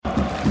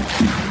Hi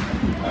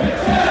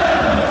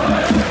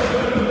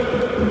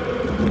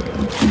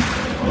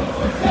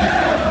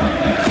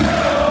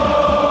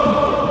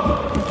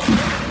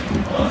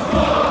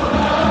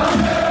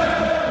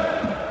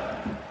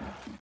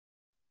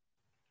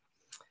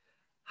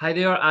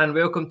there and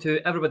welcome to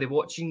everybody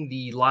watching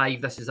the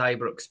live This Is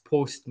Ibrox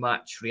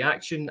post-match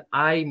reaction.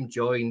 I'm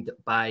joined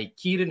by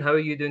Kieran. How are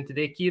you doing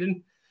today,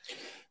 Kieran?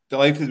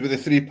 Delighted with the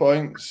 3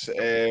 points.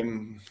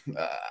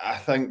 I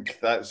think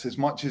that's as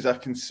much as I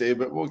can say,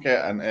 but we'll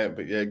get into it.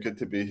 But yeah, good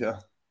to be here.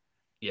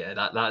 Yeah,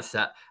 that's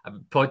it. A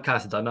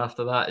podcast done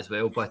after that as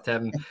well. But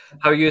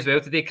how are you as well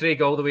today,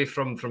 Craig? All the way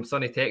from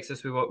sunny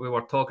Texas. We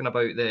were talking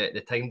about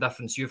the time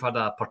difference. You've had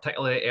a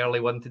particularly early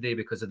one today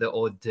because of the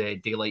odd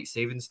daylight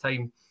savings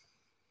time.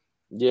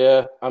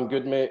 Yeah, I'm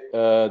good, mate.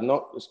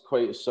 Not as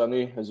quite as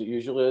sunny as it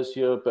usually is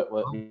here, but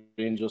like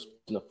Rangers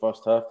in the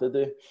first half of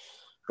the day.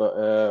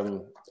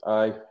 But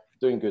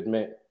doing good,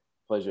 mate.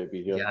 Pleasure to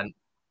be here. Yeah,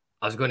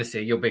 I was going to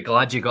say, you'll be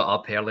glad you got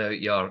up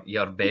early out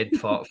your bed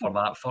for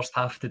that first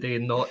half today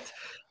and not.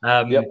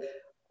 Yep.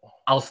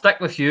 I'll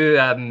stick with you,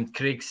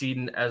 Craig,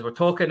 seeing as we're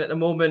talking at the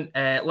moment.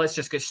 Let's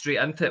just get straight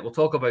into it. We'll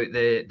talk about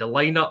the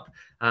lineup.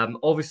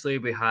 Obviously,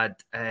 we had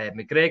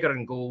McGregor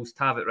in goals,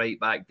 Tav at right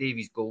back,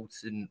 Davies,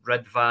 Goldson,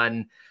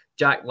 Ridvan,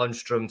 Jack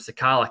Lundstrom,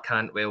 Sakala,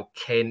 Cantwell,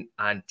 Kent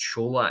and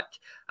Cholak.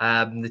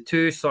 The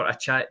two sort of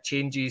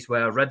changes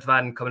were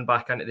Ridvan coming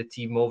back into the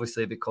team,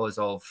 obviously, because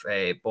of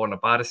Borna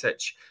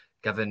Barisic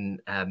giving...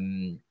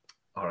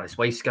 or his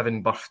wife's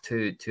giving birth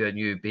to a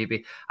new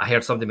baby. I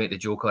heard somebody make the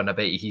joke on, I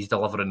bet he's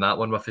delivering that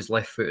one with his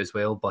left foot as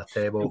well, but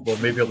we'll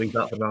maybe leave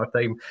that for another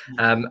time.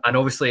 And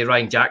obviously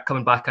Ryan Jack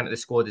coming back into the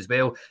squad as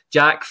well.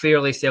 Jack,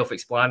 fairly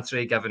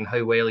self-explanatory given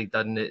how well he'd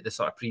done the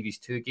sort of previous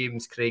two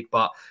games, Craig,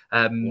 but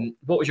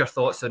what was your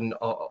thoughts on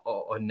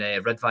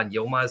Ridvan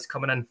Yilmaz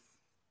coming in?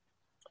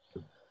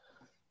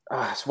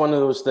 It's one of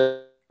those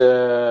that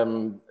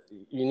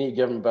you need to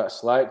give him a bit of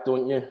slack,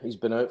 don't you? He's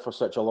been out for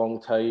such a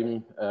long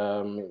time.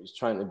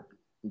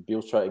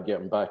 Bill's trying to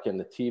get him back in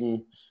the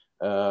team.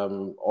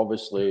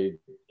 Obviously,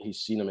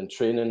 he's seen him in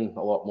training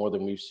a lot more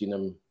than we've seen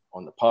him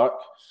on the park.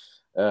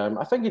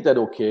 I think he did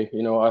okay.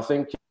 You know, I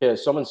think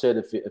someone said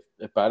if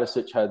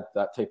Barisic had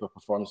that type of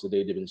performance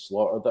today, they'd been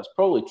slaughtered. That's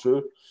probably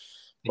true.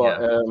 But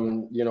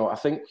you know, I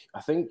think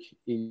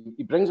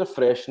he brings a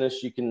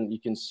freshness. You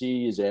can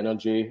see his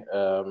energy.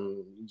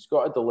 He's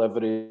got a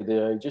delivery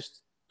there. He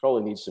just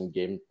probably needs some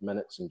game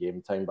minutes and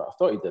game time. But I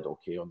thought he did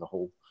okay on the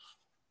whole.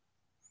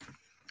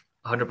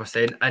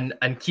 100%.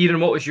 And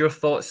Kieran, what was your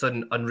thoughts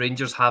on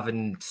Rangers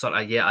having sort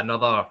of yet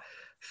another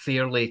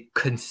fairly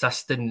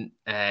consistent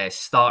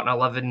starting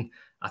 11?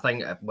 I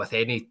think with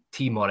any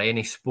team or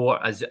any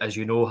sport, as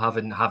you know,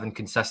 having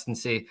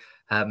consistency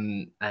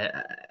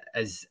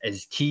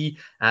is key.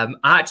 I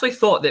actually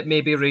thought that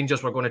maybe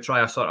Rangers were going to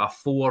try a sort of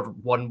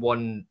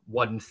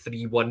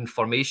 4-1-1-1-3-1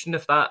 formation.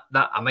 If that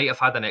I might have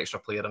had an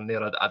extra player in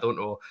there. I don't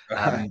know.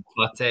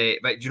 But do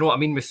you know what I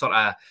mean? With sort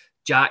of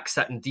Jack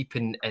sitting deep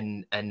in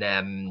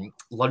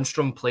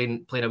Lundstrom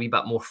playing a wee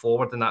bit more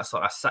forward in that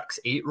sort of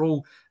 6-8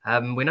 role.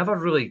 We never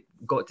really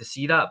got to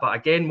see that. But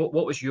again,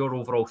 what was your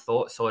overall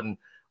thoughts on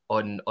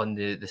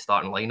the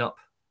starting lineup?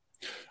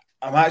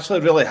 I'm actually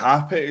really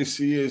happy to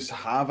see us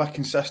have a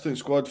consistent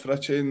squad for a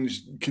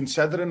change.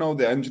 Considering all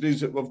the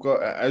injuries that we've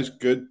got, it is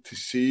good to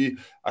see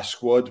a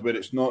squad where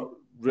it's not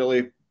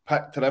really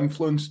picked or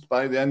influenced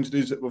by the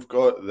injuries that we've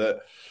got. That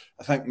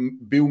I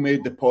think Bill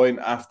made the point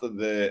after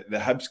the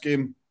Hibs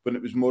game, when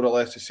it was more or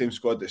less the same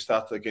squad that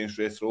started against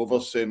Raith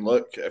Rovers, saying,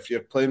 look, if you're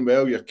playing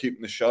well, you're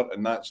keeping the shirt,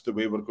 and that's the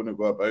way we're going to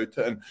go about it.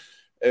 And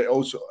it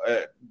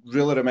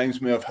really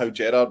reminds me of how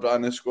Gerrard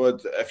ran the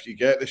squad. If you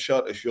get the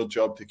shirt, it's your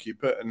job to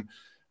keep it. And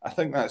I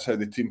think that's how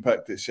the team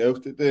picked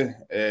itself today.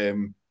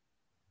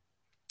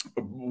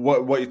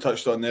 What you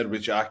touched on there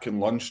with Jack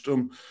and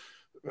Lundstrom,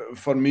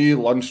 for me,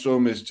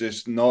 Lundstrom is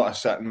just not a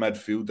sitting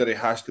midfielder. He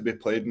has to be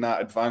played in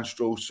that advanced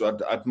role. So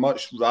I'd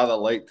much rather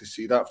like to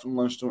see that from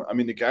Lundstrom. I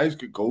mean, the guy's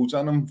got goals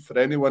in him. For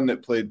anyone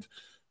that played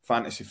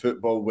fantasy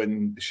football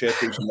when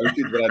Sheffield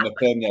United were in the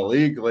Premier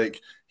League,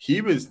 like,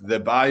 he was the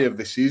buy of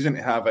the season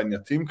to have in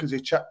your team because he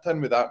chipped in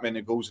with that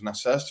many goals and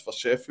assists for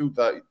Sheffield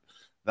that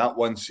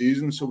one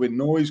season. So we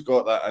know he's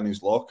got that in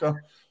his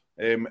locker.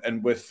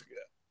 And with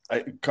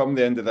come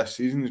the end of this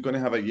season, he's going to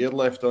have a year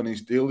left on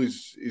his deal. He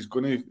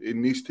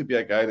needs to be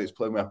a guy that's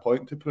playing with a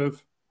point to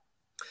prove.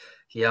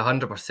 Yeah,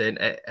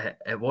 100%.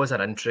 It was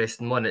an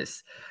interesting one.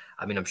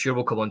 I'm sure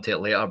we'll come on to it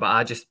later,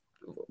 but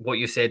what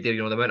you said there,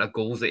 you know, the amount of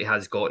goals that he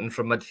has gotten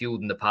from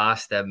midfield in the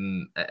past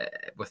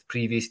with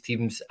previous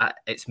teams,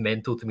 it's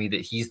mental to me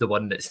that he's the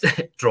one that's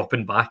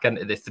dropping back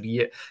into the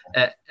three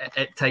at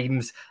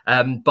times.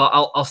 But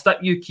I'll stick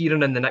you,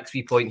 Kieran, in the next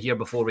wee point here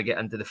before we get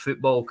into the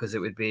football, because it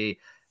would be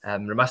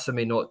remiss of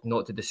me not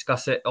to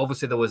discuss it.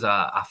 Obviously, there was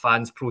a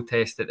fans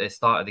protest at the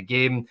start of the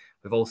game.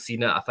 We've all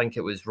seen it. I think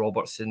it was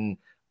Robertson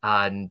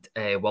and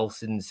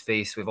Wilson's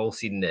face. We've all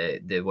seen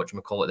the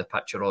the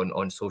picture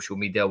on social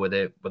media with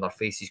our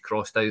faces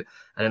crossed out, and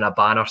then a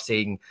banner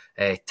saying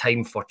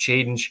 "Time for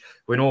Change."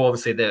 We know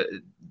obviously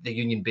the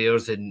Union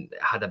Bears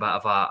had a bit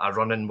of a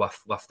run-in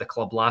with the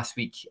club last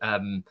week.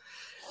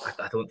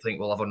 I don't think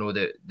we'll ever know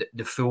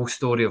the full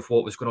story of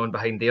what was going on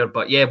behind there.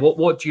 But yeah,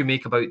 what do you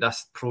make about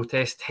this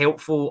protest?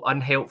 Helpful,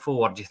 unhelpful,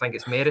 or do you think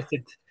it's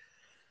merited?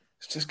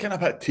 It's just kind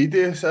of a bit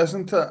tedious,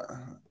 isn't it?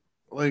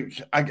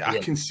 Like, I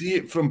can see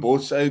it from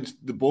both sides.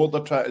 The board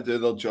are trying to do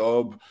their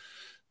job.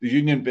 The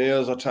Union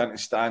Bears are trying to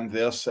stand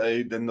their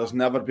side, and there's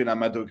never been a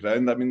middle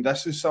ground. I mean,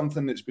 this is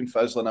something that's been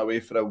fizzling away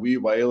for a wee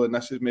while, and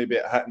this is maybe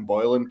at a hitting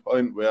boiling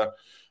point where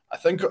I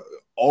think it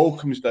all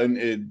comes down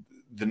to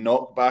the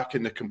knockback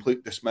and the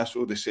complete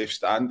dismissal of the safe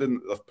standing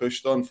that they've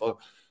pushed on for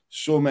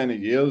so many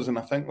years. And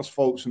I think there's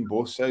faults on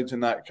both sides in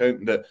that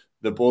account, that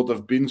the board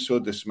have been so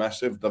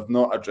dismissive. They've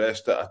not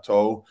addressed it at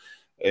all.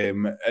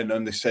 And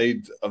on the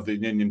side of the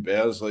Union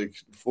Bears, like,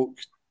 folk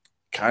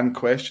can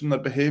question their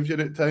behaviour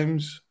at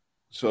times.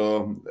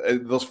 So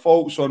there's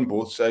faults on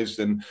both sides.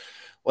 And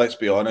let's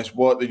be honest,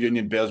 what the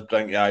Union Bears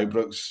bring to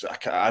Ibrox,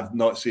 I've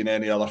not seen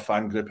any other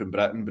fan group in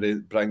Britain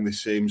bring the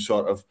same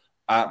sort of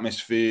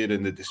atmosphere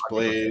and the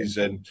displays,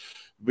 100%. And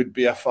would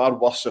be a far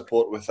worse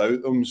support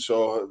without them.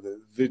 So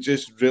they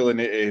just really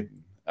need to,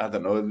 I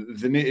don't know,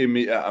 they need to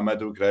meet at a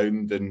middle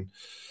ground and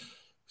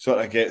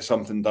sort of get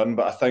something done.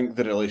 But I think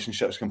the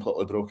relationship's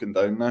completely broken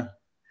down now.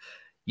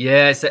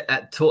 Yeah,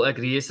 I totally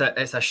agree. It's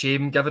a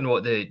shame, given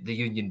what the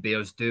Union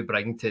Bears do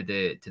bring to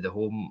the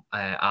home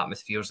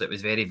atmospheres. It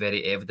was very,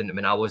 very evident. I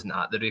mean, I wasn't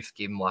at the Roof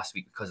game last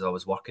week because I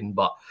was working,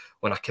 but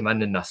when I came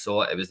in and I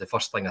saw it, it was the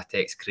first thing I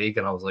texted Craig,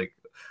 and I was like,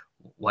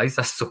 why is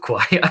this so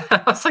quiet?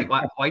 I was like,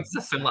 why does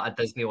this sound like a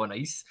Disney on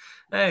Ice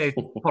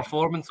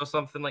performance or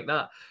something like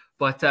that?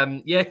 But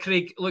yeah,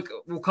 Craig, look,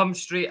 we'll get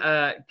straight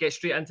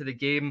into the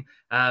game.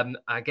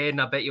 Again,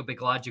 I bet you'll be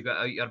glad you got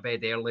out of your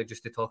bed early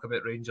just to talk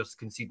about Rangers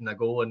conceding a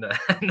goal in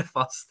the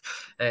first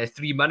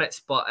 3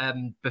 minutes. But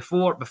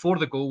before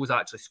the goal was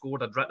actually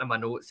scored, I'd written in my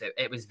notes,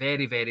 it was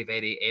very, very,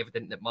 very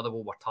evident that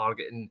Motherwell were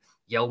targeting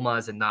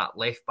Yilmaz in that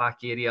left back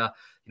area.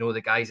 You know,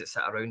 the guys that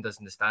sit around us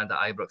in the stand at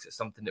Ibrox, it's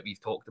something that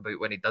we've talked about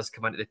when he does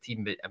come into the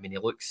team. But I mean, he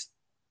looks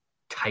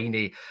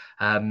tiny.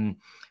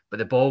 But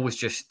the ball was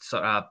just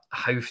sort of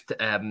hoofed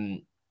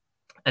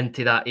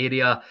into that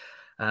area.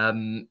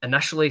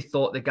 Initially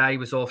thought the guy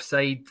was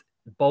offside.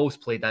 The ball's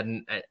played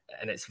in,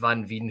 and it's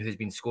Van Veen who's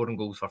been scoring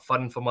goals for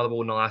fun for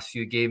Motherwell in the last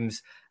few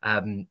games.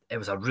 It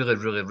was a really,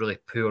 really, really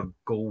poor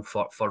goal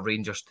for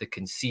Rangers to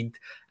concede.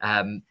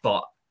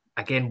 But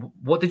again,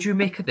 what did you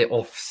make of the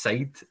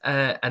offside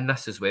in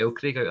this as well,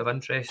 Craig, out of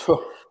interest?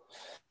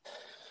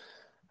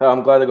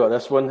 I'm glad I got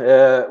this one.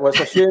 Well, it's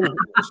a shame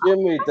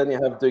we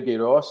didn't have Dougie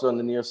Ross on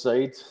the near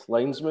side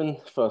linesman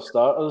for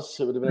starters.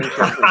 It would have been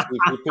interesting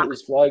if he put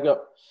his flag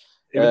up.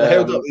 He would have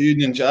held up the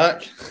Union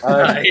Jack.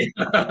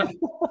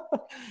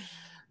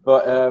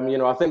 But, you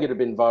know, I think it would have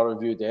been VAR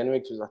reviewed anyway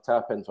because it was a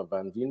tap in for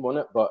Van Veen,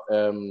 wasn't it? But,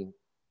 you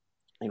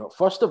know,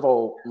 first of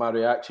all, my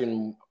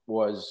reaction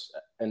was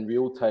in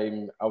real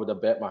time, I would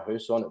have bet my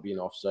house on it being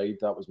offside.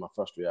 That was my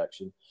first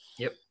reaction.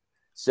 Yep.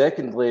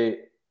 Secondly,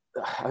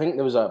 I think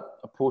there was a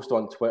post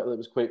on Twitter that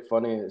was quite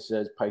funny. It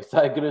says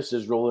Pythagoras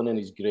is rolling in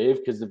his grave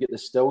because they've got the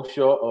still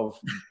shot of,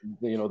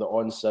 you know, the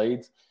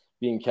onside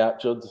being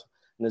captured. And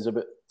there's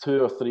about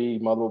 2 or 3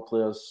 Motherwell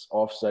players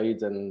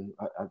offside. And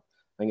I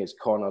think it's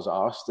Connor's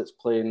arse that's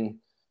playing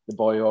the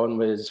boy on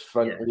with his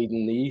front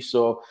leading knee.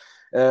 So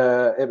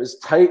it was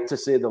tight to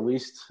say the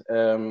least.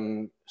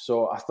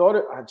 So I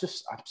thought I'm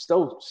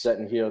still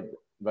sitting here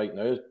right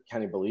now.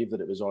 Can't believe that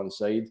it was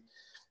onside.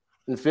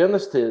 In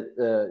fairness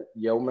to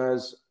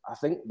Yilmaz, I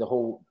think the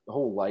whole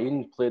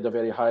line played a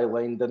very high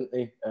line, didn't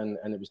they? And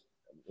it was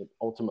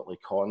ultimately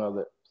Connor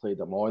that played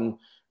them on,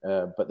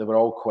 but they were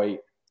all quite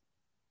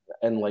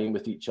in line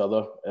with each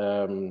other.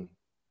 They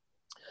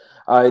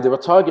were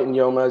targeting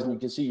Yilmaz, and you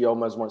can see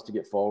Yilmaz wants to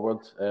get forward.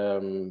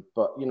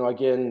 But, you know,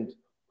 again,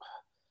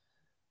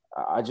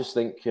 I just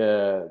think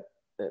it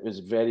was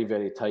a very,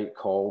 very tight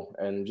call,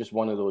 and just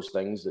one of those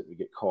things that we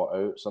get caught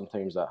out.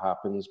 Sometimes that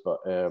happens, but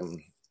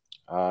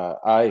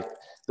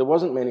there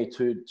wasn't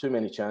too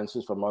many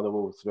chances for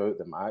Motherwell throughout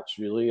the match,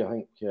 really. I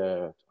think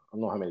I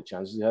don't know how many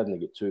chances they had, and they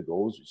get 2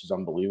 goals, which is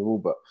unbelievable.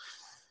 But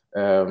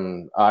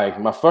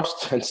my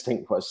first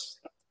instinct was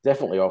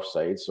definitely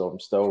offside, so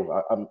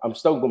I'm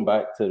still going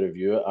back to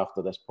review it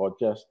after this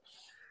podcast.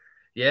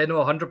 Yeah,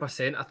 no,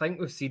 100%. I think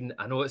we've seen.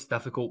 I know it's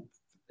difficult,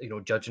 you know,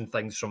 judging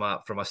things from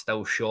a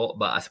still shot,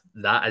 but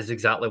that is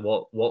exactly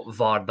what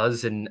VAR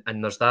does. And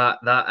there's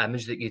that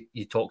image that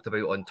you talked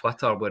about on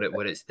Twitter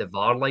where it's the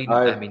VAR line.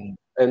 I mean,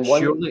 and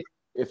surely,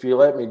 if you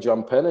let me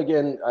jump in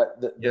again,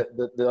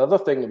 the other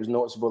thing that was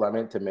noticeable that I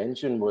meant to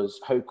mention was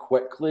how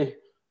quickly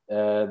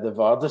the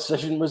VAR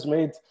decision was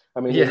made. I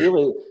mean, they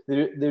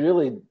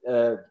really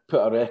put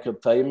a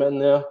record time in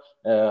there.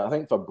 I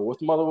think for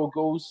both Motherwell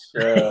goals,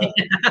 there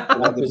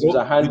was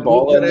a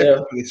handball in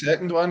there. The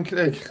second one,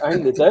 Craig. I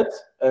think they did,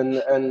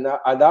 and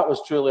that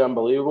was truly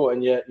unbelievable.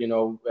 And yet, you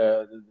know,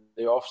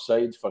 the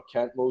offside for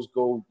Cantwell's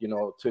goal, you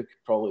know, it took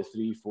probably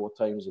 3-4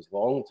 times as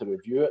long to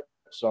review it.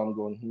 So I'm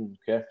going,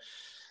 okay.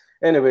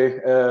 Anyway,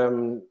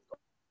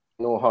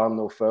 no harm,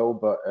 no foul,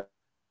 but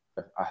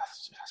I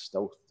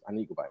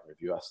need to go back and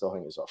review. I still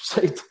think it's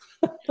offside.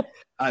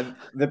 And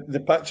the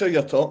picture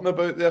you're talking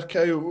about there,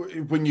 Kyle,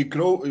 when you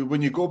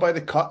go by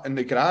the cut in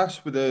the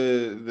grass with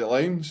the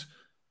lines,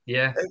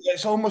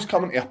 it's almost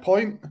coming to a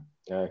point.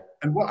 Yeah.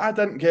 And what I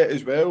didn't get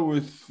as well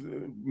with,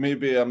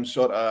 maybe I'm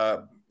sort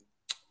of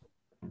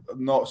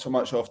not so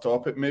much off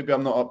topic, maybe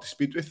I'm not up to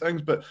speed with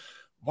things, but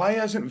why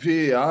isn't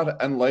VAR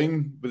in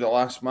line with the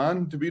last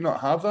man? Do we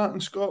not have that in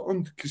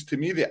Scotland? Because to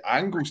me, the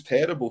angle's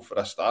terrible for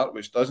a start,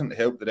 which doesn't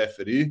help the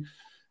referee.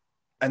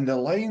 And the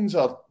lines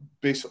are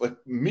basically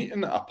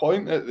meeting at a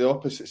point at the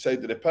opposite side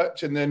of the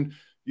pitch. And then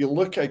you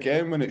look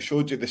again when it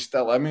showed you the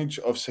still image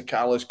of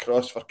Sakala's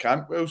cross for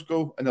Cantwell's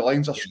goal, and the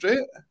lines are straight.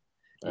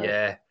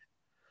 Yeah.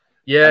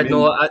 I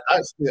mean,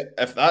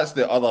 if that's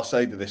the other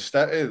side of the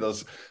city,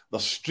 there's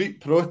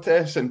street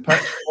protests and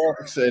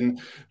pitchforks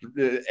and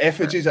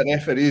effigies of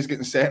referees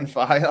getting set on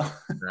fire.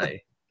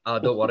 Right.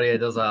 Don't worry,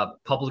 there's a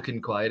public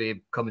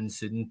inquiry coming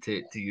soon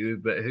to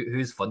you, but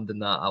who's funding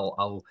that?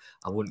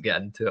 I won't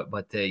get into it,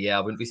 but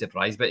I wouldn't be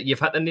surprised. But you've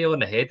hit the nail on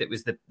the head. It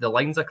was the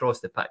lines across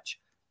the pitch.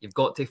 You've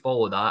got to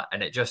follow that,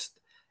 and it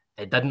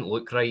didn't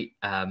look right.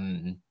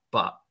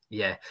 But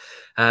yeah,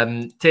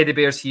 Teddy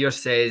Bears here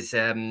says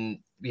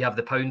we have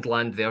the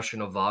Poundland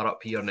version of VAR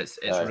up here, and it's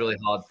really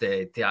hard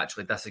to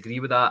actually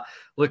disagree with that.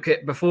 Look,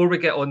 before we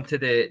get on to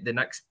the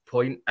next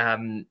point,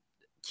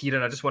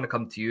 Kieran, I just want to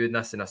come to you in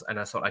this in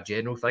a sort of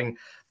general thing.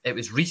 It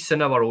was Reese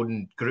in our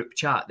own group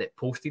chat that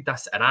posted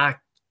this, and I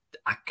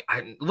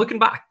looking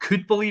back, I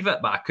could believe it,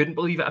 but I couldn't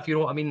believe it, if you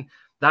know what I mean.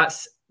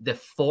 That's the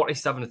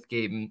 47th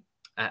game,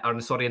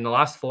 in the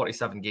last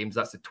 47 games,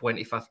 that's the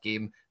 25th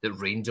game that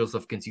Rangers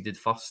have conceded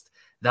first.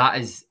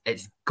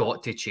 It's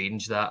got to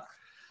change that.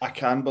 I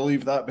can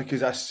believe that,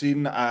 because I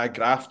seen a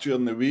graph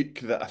during the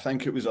week that I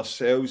think it was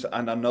ourselves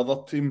and another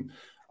team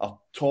are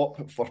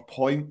top for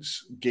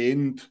points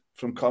gained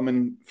from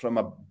coming from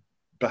a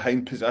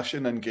behind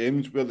position in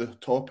games. We're the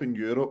top in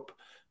Europe.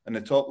 In the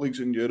top leagues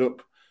in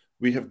Europe,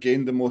 we have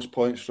gained the most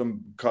points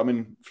from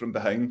coming from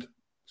behind.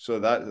 So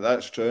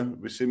that's true.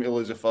 We seem to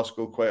lose the first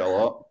goal quite a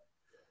lot.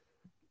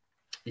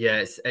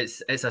 Yeah,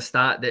 it's a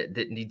stat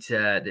that needs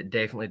that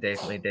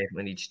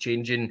definitely needs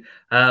changing.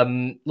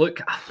 Look,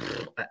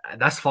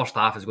 this first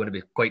half is going to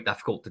be quite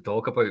difficult to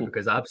talk about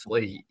because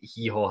absolutely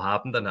hee-haw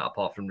happened in it,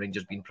 apart from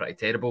Rangers being pretty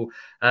terrible.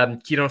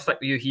 Kieran, I'll stick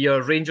with you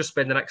here. Rangers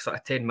spend the next sort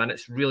of 10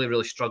 minutes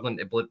really struggling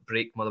to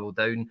break Motherwell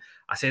down.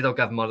 I said I'll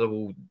give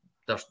Motherwell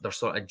their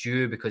sort of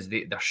due because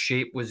their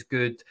shape was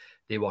good.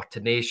 They were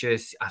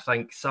tenacious. I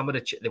think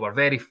they were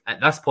at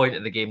this point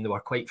in the game, they were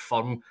quite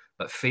firm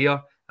but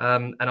fair.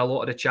 And a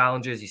lot of the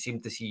challenges, you seem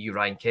to see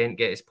Ryan Kent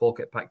get his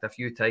pocket picked a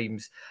few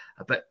times.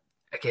 But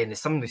again,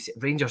 some of the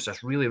Rangers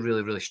just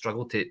really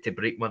struggled to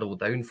break Motherwell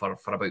down for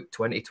about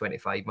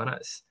 20-25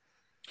 minutes.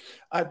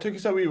 It took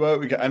us a wee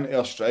while to get into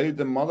our stride.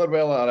 The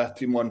Motherwell are a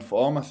team on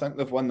form. I think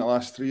they've won the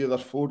last 3 of their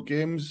 4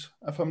 games,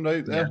 if I'm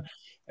right there.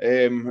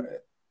 Yeah.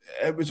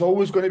 It was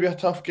always going to be a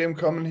tough game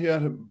coming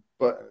here.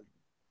 But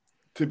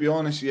to be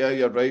honest, yeah,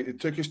 you're right.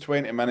 It took us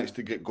 20 minutes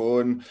to get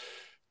going.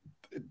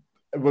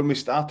 When we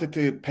started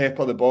to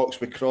pepper the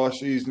box with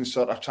crosses and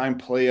sort of try and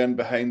play in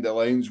behind the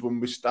lines, when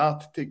we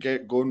started to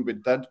get going, we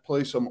did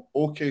play some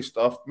okay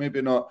stuff.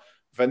 Maybe not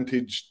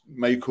vintage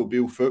Michael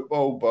Beale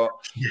football, but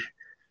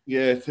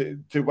yeah,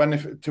 to win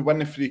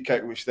the free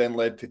kick, which then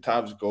led to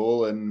Tav's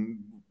goal, and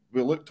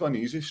we looked on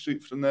easy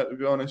street from there, to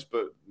be honest.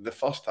 But the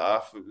first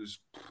half, it was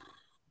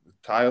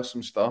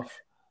tiresome stuff.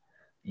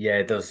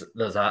 Yeah,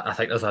 I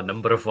think there's a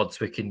number of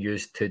words we can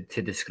use to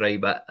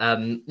describe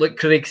it. Look,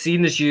 Craig,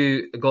 seeing as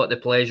you got the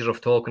pleasure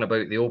of talking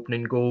about the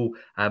opening goal,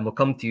 we'll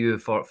come to you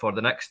for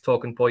the next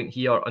talking point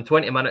here. On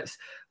 20 minutes,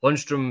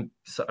 Lundstrom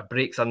sort of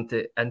breaks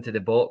into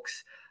the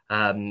box,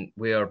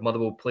 where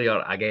Motherwell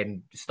player,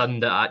 again,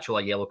 stunned that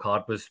actually a yellow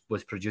card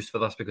was produced for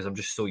this, because I'm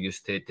just so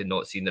used to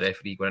not seeing the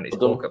referee go into his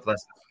pocket for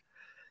this.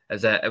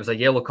 It was a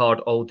yellow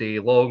card all day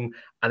long.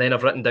 And then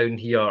I've written down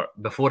here,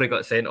 before he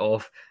got sent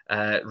off,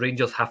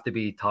 Rangers have to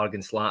be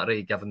Targan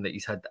Slattery, given that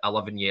he's had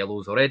 11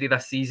 yellows already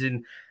this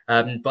season.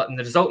 But in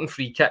the resulting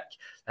free kick,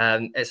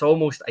 it's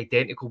almost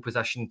identical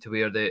position to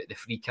where the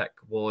free kick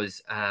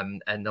was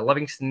in the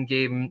Livingston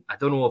game. I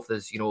don't know if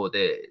there's,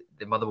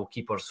 the Motherwell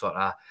keeper sort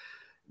of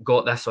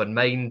got this on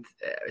mind.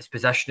 His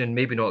positioning,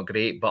 maybe not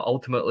great, but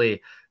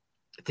ultimately,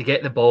 to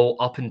get the ball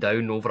up and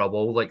down over a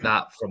wall like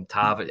that from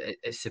Tav,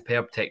 it's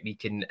superb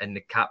technique, and the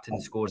captain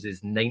scores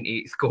his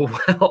 98th goal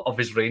of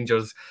his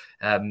Rangers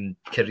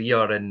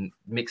career and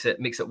makes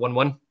it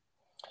 1-1.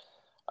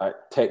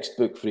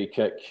 Textbook free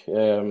kick.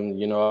 On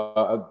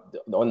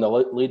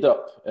the lead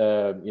up,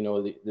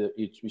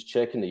 he was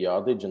checking the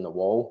yardage in the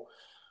wall,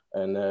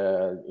 and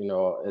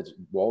it's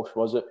Walsh,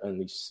 was it?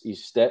 And he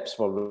steps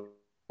for the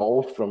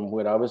ball from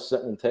where I was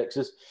sitting in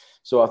Texas.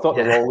 So I thought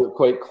the ball looked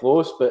quite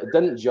close, but it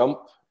didn't jump.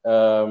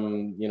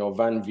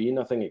 Van Veen,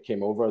 I think it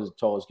came over as the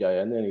tallest guy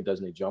in there, and he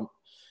doesn't jump.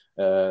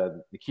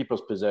 The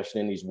keeper's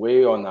positioning, he's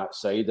way on that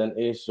side, isn't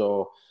he?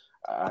 So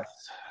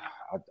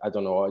I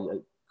don't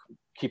know.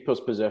 Keeper's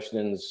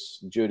positioning's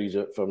jury's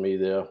out for me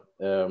there.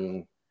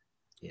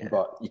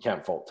 But you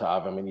can't fault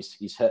Tav. I mean,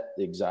 he's hit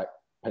the exact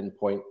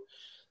pinpoint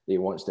that he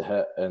wants to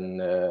hit,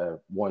 and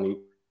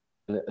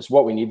it's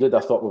what we needed. I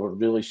thought we were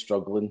really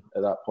struggling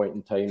at that point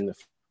in time.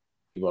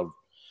 We were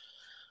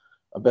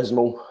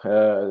abysmal.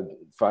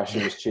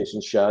 Fashion was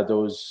chasing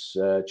shadows.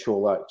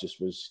 Cholak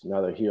just was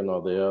neither here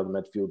nor there. The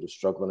midfield was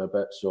struggling a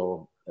bit,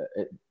 so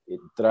it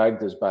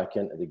dragged us back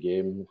into the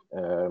game.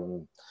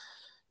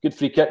 Good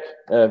free kick,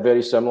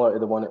 very similar to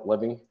the one at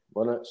Living,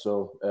 wasn't it?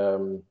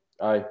 So,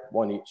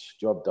 one each,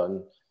 job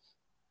done.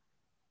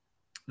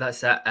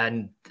 That's it.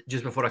 And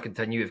just before I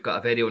continue, we've got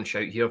a very own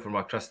shout here from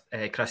our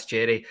Chris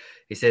Cherry.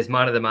 He says,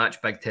 "Man of the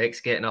match, Big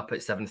Tex getting up at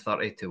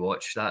 7:30 to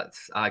watch."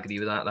 I agree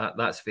with that.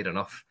 That's fair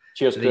enough.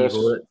 Cheers, so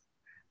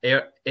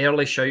Chris.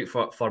 Early shout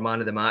for man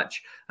of the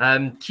match.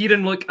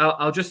 Kieran, look,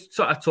 I'll just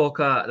sort of talk.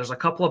 There's a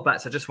couple of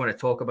bits I just want to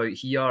talk about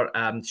here.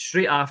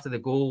 Straight after the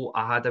goal,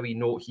 I had a wee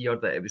note here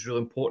that it was really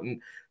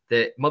important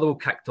that Motherwell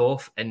kicked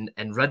off and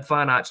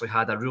Ridvan actually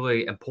had a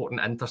really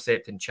important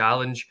intercept and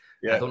challenge.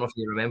 Yeah. I don't know if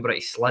you remember it.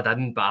 He slid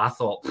in, but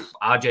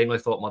I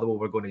genuinely thought Motherwell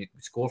were going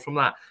to score from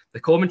that. The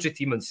commentary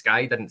team on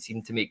Sky didn't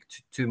seem to make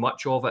too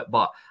much of it,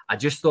 but I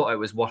just thought it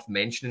was worth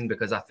mentioning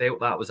because I felt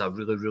that was a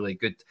really, really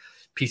good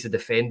piece of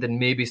defending,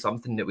 maybe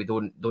something that we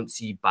don't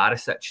see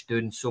Barisic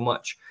doing so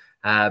much.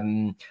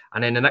 And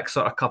then the next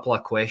sort of couple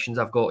of questions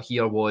I've got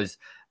here was,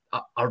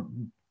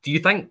 do you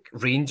think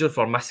Rangers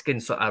were missing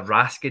sort of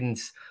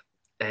Raskin's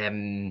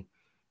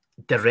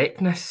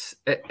directness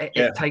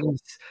at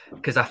times?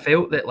 Because I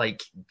felt that,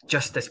 like,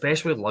 just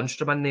especially with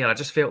Lundstrom in there, I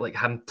just felt like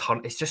him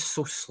it's just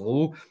so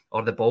slow,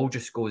 or the ball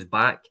just goes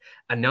back.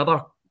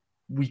 Another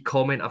wee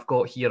comment I've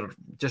got here,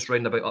 just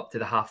round about up to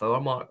the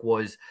half-hour mark,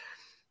 was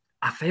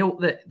I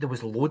felt that there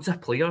was loads of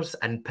players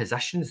in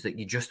positions that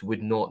you just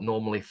would not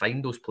normally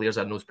find those players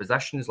in those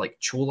positions, like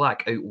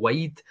Cholak out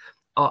wide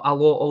a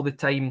lot all the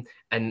time,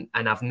 and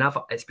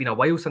it's been a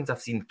while since I've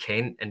seen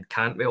Kent and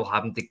Cantwell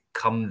having to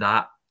come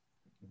that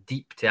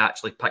deep to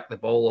actually pick the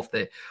ball off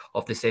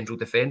the central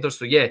defenders.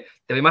 So yeah,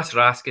 did we miss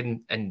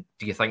Raskin, and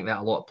do you think that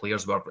a lot of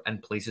players were in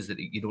places that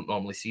you don't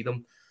normally see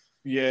them?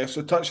 Yeah,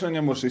 so touching on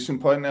your most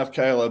recent point there,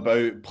 Kyle,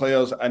 about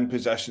players in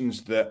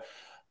positions that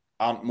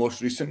aren't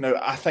most recent. Now,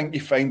 I think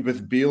you find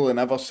with Beale, and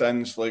ever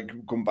since,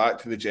 like, going back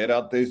to the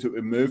Gerrard days, that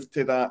we moved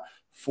to that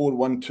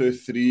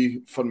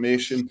 4-1-2-3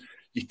 formation,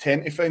 you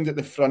tend to find that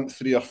the front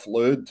three are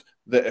fluid,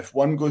 that if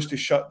one goes to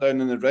shut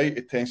down on the right,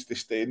 it tends to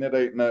stay in the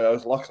right. Now, I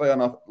was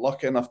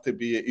lucky enough to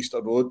be at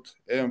Easter Road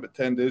about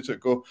 10 days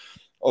ago.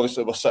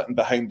 Obviously, we're sitting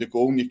behind the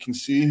goal, and you can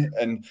see,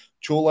 and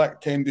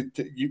Cholak tended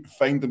to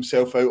find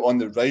himself out on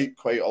the right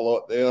quite a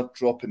lot there,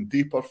 dropping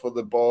deeper for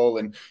the ball.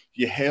 And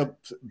you heard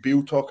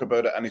Beale talk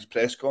about it in his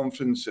press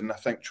conference, and I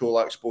think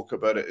Cholak spoke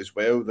about it as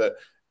well, that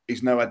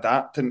he's now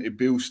adapting to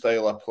Beale's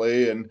style of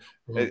play, and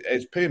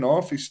it's paying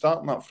off. He's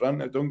starting up front.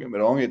 Now, don't get me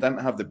wrong, he didn't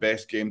have the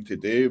best game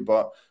today,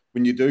 but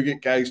when you do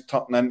get guys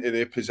tucking into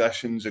their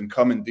positions and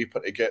coming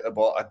deeper to get the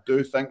ball, I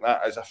do think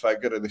that is a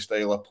figure of the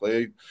style of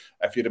play.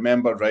 If you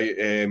remember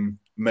right,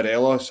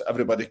 Morelos,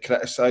 everybody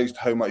criticised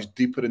how much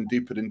deeper and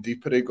deeper and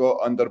deeper he got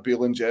under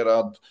Beale and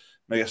Gerrard.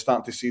 Now you're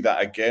starting to see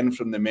that again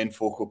from the main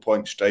focal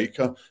point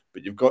striker,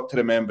 but you've got to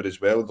remember as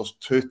well, there's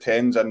 2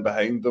 10s in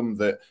behind them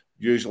that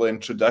usually in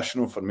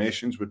traditional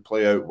formations would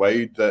play out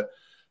wide, that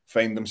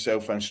find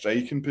themselves in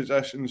striking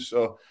positions.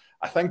 So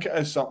I think it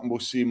is something we'll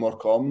see more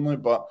commonly,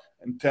 but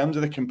in terms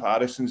of the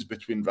comparisons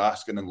between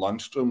Raskin and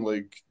Lundstrom,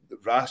 like,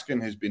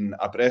 Raskin has been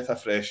a breath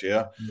of fresh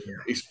air. Yeah.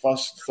 His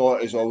first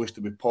thought is always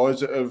to be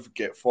positive,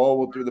 get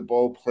forward with the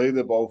ball, play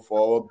the ball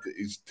forward.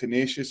 He's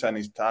tenacious in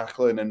his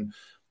tackling and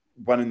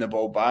winning the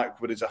ball back,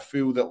 whereas I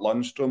feel that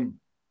Lundstrom,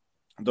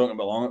 don't get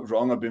me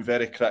wrong, I've been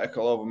very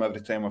critical of him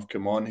every time I've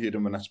come on here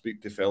and when I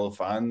speak to fellow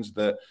fans,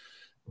 that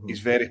he's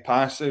very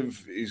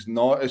passive. He's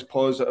not as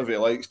positive. He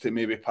likes to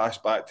maybe pass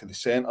back to the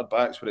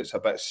centre-backs where it's a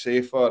bit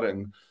safer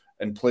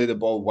and play the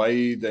ball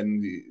wide,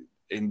 and he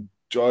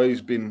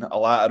enjoys being a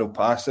lateral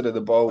passer of the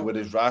ball,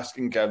 whereas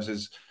Raskin gives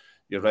us,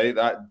 you're right,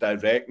 that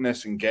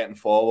directness and getting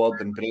forward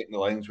and breaking the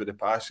lines with the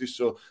passes.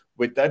 So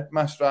we did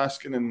miss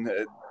Raskin, and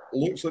it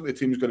looks like the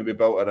team's going to be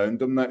built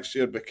around him next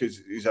year because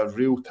he's a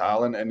real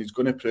talent and he's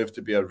going to prove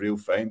to be a real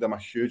find. I'm a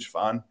huge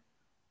fan.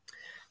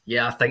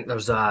 Yeah, I think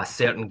there's a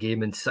certain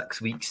game in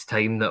 6 weeks'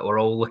 time that we're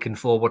all looking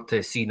forward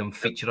to seeing him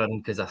featuring,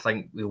 because I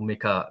think we'll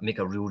make a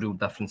real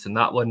difference in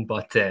that one.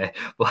 But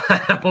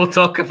we'll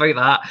talk about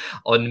that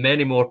on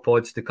many more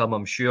pods to come,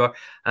 I'm sure.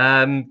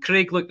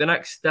 Craig, look, the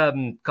next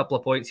couple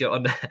of points here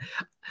on the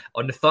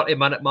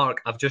 30-minute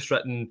mark, I've just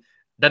written,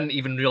 didn't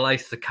even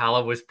realise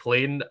Sakala was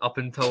playing up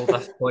until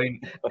this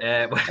point,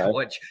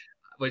 which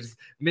was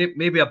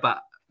maybe a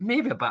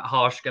bit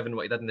harsh given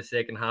what he did in the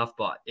second half,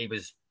 but he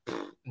was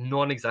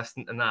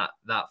non-existent in that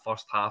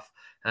first half.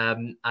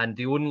 And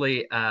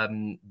the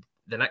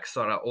next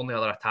sort of only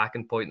other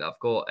attacking point that I've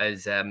got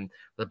is the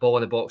ball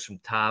in the box from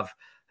Tav.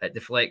 It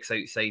deflects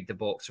outside the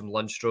box from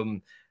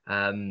Lundstrom.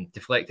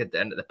 deflected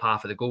into the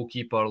path of the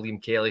goalkeeper,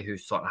 Liam Kelly, who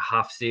sort of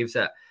half saves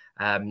it.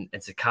 And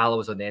Sakala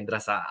was on the end of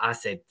this. I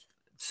said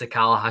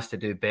Sakala has to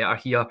do better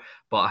here,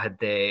 but I had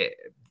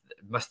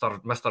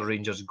Mr.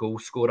 Rangers goal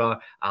scorer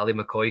Ali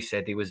McCoy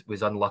said he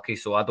was unlucky,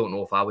 so I don't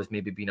know if I was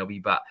maybe being a wee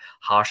bit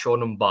harsh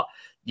on him, but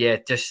yeah,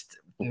 just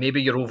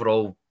maybe your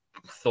overall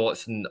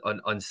thoughts on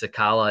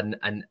Sakala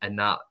and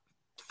that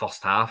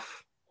first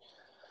half.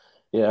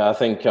 Yeah, I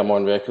think I'm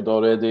on record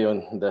already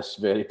on this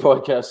very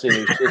podcast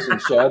saying he's chasing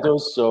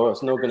shadows, so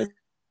it's not going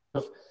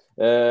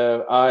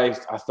to. I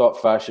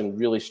thought Fashion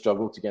really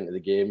struggled to get into the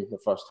game the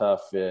first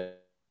half,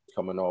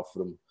 coming off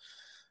from.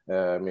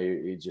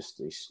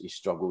 He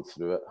struggled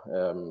through it,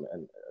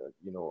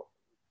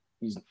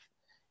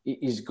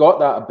 he's got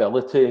that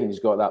ability and he's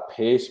got that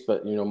pace.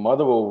 But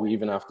Motherwell,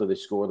 even after they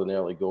scored an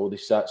early goal, they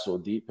sat so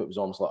deep it was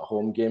almost like a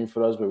home game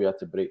for us where we had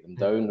to break them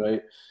down,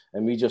 right?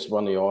 And we just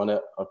weren't on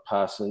it. Our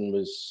passing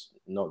was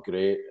not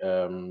great.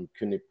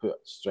 Couldn't put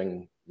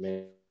string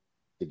men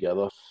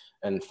together,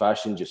 and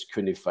Fashion just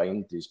couldn't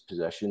find his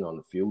position on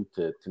the field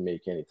to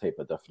make any type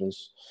of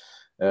difference.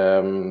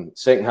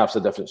 Second half's a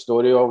different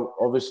story,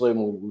 obviously, and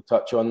we'll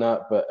touch on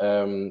that. But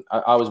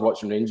I was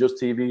watching Rangers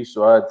TV,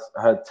 so I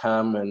had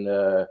Tam and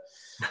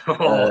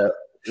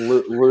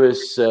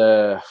Lewis.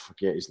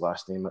 Forget his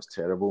last name. That's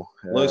terrible.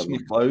 Lewis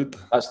McLeod.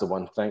 That's the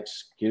one.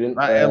 Thanks, Kieran.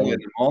 That early in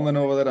the morning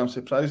over there, I'm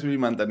surprised we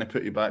man didn't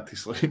put you back to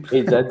sleep.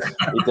 He did.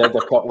 He did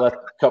a couple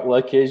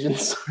of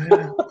occasions,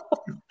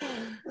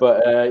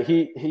 but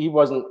he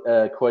wasn't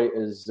quite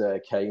as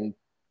kind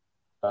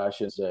as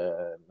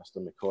Mr.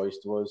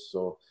 McCoist was.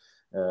 So.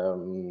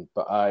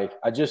 But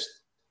I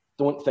just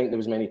don't think there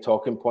was many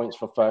talking points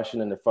for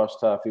Fashion in the first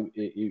half.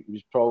 He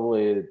was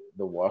probably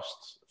the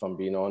worst, if I'm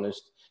being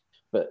honest.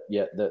 But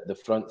yet the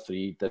front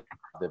three did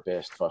the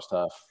best first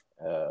half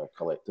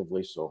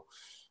collectively. So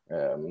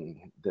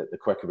the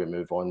quicker we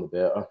move on, the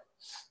better.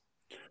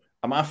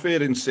 Am I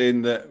fair in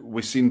saying that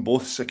we've seen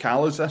both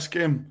Sakalas this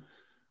game?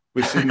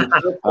 We've seen the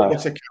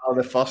Sakala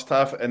the first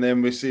half, and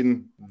then we've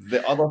seen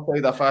the other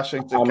side of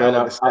Fashion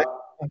Sakala the second.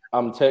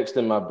 I'm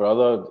texting my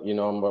brother,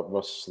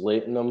 we're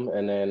slating him,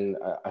 and then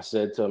I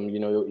said to him,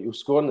 he'll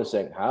score in the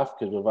second half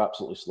because we've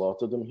absolutely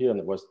slaughtered him here, and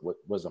it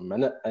was a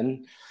minute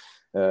in.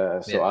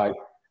 So I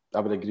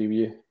would agree with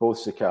you.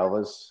 Both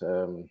Sakalas,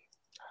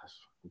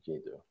 we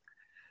can't do.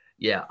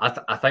 Yeah,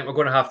 I think we're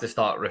going to have to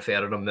start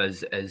referring him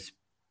as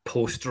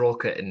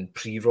post-Rocket and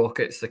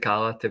pre-Rocket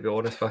Sakala, to be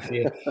honest with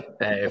you,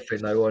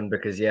 from now on,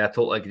 because I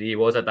totally agree. He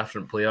was a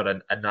different player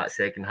in that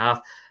second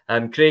half.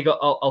 Craig,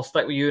 I'll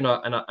stick with you in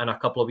a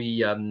couple of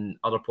wee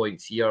other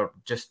points here,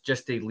 just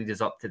to lead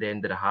us up to the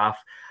end of the half.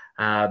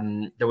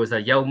 There was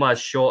a Yilmaz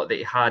shot that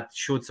he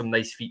showed some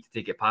nice feet to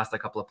take it past a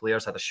couple of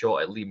players, had a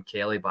shot at Liam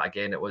Kelly, but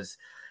again, it was,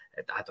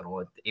 I don't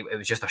know, it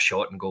was just a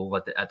shot and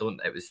goal. I don't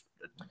think it was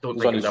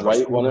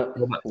right, wasn't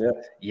it?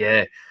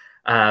 Yeah.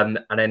 And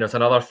then there's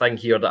another thing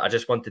here that I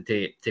just wanted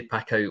to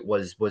pick out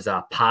was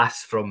a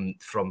pass from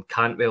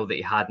Cantwell that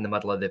he had in the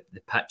middle of the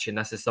pitch, and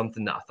this is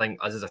something that I think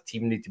us as a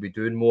team need to be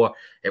doing more.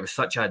 It was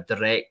such a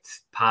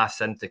direct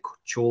pass into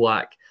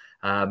Cholak.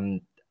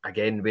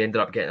 Again, we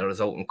ended up getting a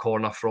resulting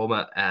corner from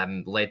it,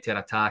 led to an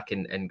attack,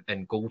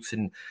 and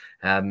Goldson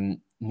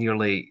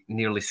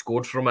nearly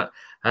scored from it.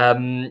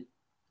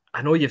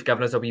 I know you've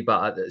given us a wee bit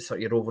of sort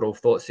of your overall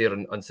thoughts there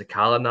on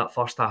Sakala in that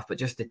first half, but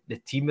just the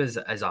team as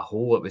a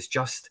whole, it was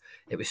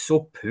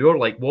so poor.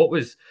 Like, what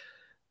was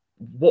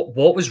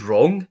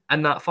wrong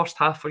in that first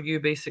half for you,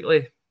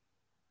 basically?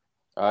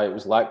 It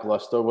was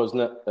lackluster,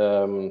 wasn't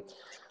it?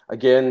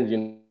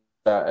 Again,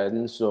 that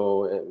in,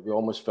 so we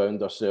almost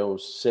found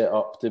ourselves set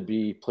up to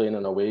be playing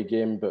an away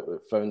game, but we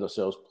found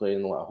ourselves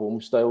playing like a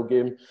home style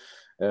game.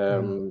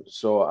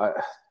 So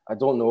I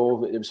don't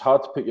know. It was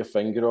hard to put your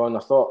finger on. I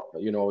thought,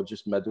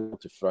 just middle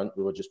to front,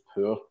 we were just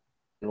poor.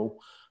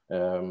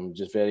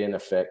 Just very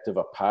ineffective.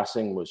 Our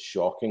passing was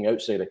shocking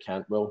outside of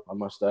Cantwell, I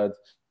must add.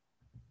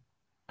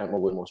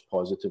 Cantwell was the most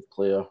positive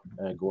player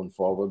going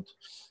forward.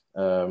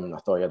 I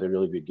thought he had a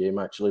really good game,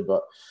 actually.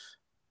 But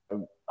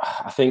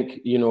I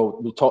think,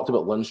 we talked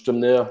about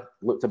Lundstrom there.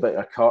 Looked a bit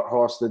like a cart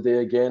horse the day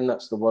again.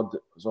 That's the word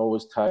that was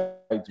always tied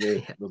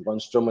with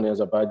Lundstrom when he has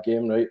a bad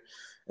game, right?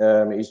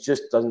 He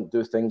just doesn't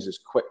do things as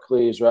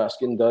quickly as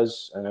Raskin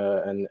does,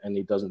 and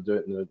he doesn't do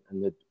it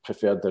in the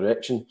preferred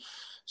direction.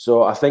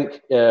 So I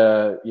think,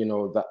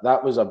 that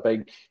was a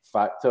big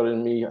factor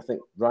in me. I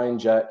think Ryan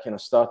Jack kind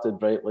of started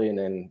brightly and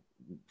then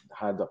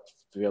had a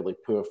fairly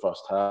poor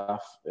first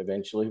half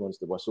eventually once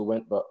the whistle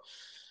went. But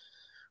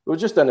we were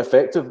just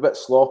ineffective, a bit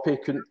sloppy,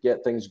 couldn't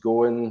get things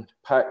going,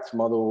 packed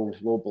Motherwell,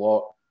 low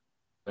block,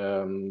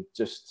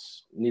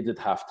 just needed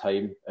half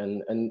time.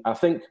 And I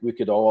think we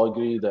could all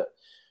agree that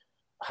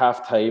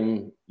half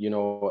time,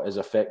 is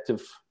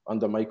effective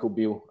under Michael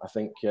Beale. I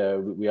think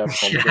we have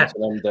confidence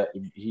in him that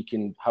he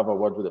can have a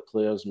word with the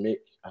players,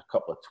 make a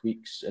couple of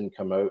tweaks, and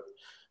come out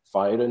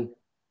firing.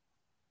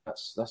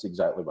 That's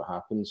exactly what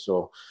happened.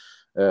 So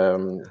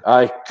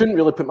I couldn't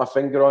really put my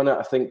finger on it.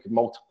 I think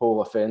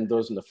multiple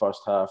offenders in the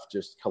first half,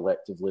 just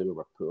collectively we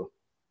were poor.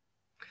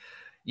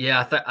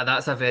 Yeah, I think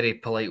that's a very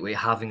polite way.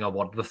 Having a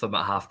word with them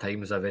at half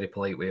time is a very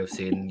polite way of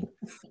saying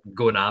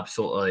going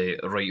absolutely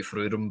right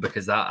through them,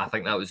 because I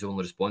think that was the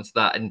only response to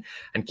that. And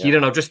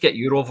Kieran, I'll just get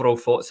your overall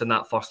thoughts in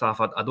that first half.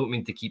 I don't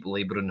mean to keep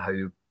labouring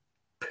how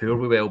poor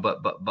we were,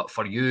 but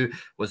for you,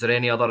 was there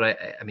any other?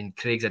 I mean,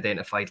 Craig's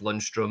identified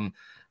Lundstrom.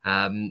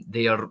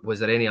 Was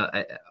there any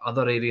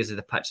other areas of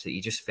the pitch that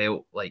you just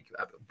felt like,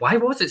 why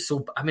was it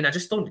so? I mean, I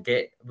just don't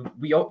get.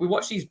 We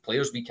watch these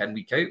players week in,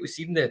 week out. We've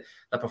seen the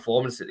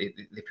performance that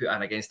they put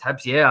in against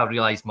Hibs. Yeah, I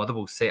realise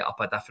Motherwell set up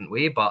a different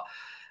way, but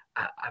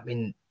I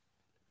mean,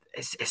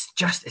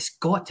 it's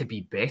got to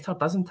be better,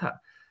 doesn't it?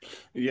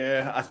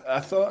 Yeah, I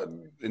thought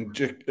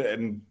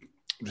in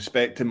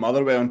respect to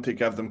Motherwell, and to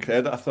give them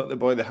credit, I thought the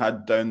boy they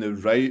had down the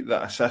right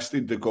that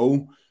assisted the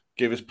goal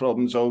gave us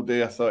problems all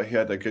day. I thought he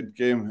had a good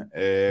game.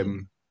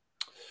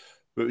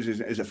 What was his?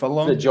 Is it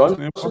Furlong? Is it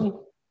Johnson?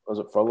 Was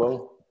it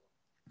Furlong?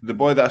 The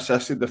boy that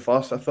assisted the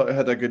first, I thought he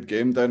had a good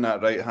game down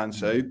that right hand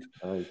side.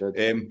 Oh, he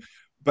did.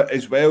 But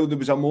as well, there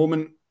was a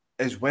moment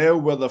as well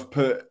where they've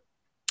put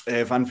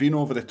Van Veen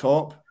over the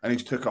top, and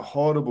he's took a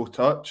horrible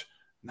touch.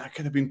 And that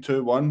could have been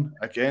 2-1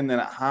 again. Then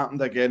it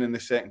happened again in the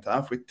second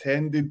half. We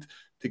tended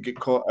to get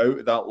caught out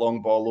of that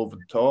long ball over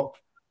the top.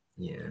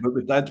 Yeah. But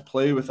we did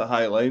play with a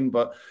high line.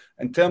 But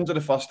in terms of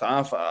the first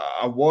half,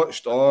 I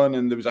watched on,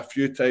 and there was a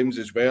few times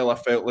as well I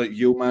felt like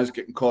Yilmaz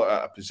getting caught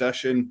out of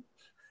position.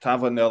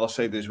 Tav on the other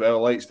side as well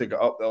likes to get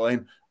up the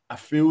line. I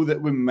feel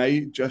that we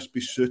might just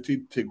be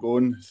suited to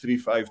going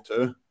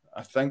 3-5-2.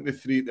 I think the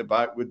three at the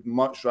back would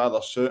much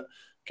rather suit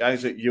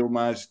guys like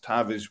Yilmaz,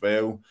 Tav as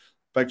well.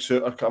 Big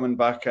Suter coming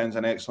back in is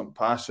an excellent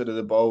passer of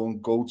the ball,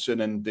 and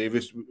Goldson and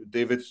Davis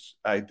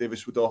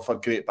would offer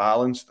great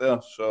balance there.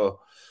 So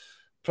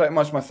pretty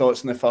much my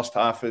thoughts in the first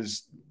half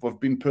is we've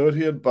been poor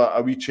here, but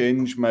a wee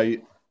change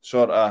might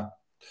sort of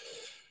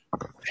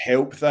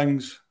help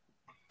things.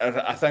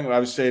 I think what I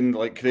was saying,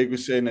 like Craig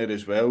was saying there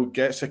as well,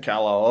 get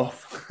Sakala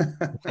off.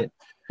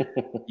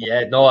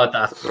 Yeah, no,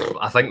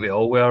 I think we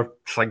all were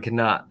thinking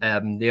that.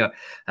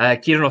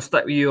 Kieran, I'll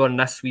stick with you on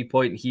this wee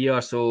point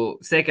here. So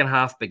second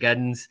half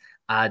begins,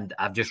 and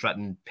I've just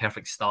written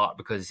perfect start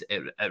because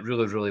it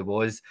really, really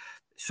was.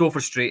 So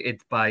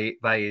frustrated by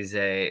his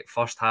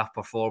first half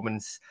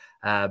performance.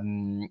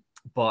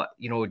 But,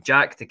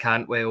 Jack to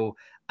Cantwell,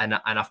 and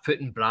I've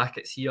put in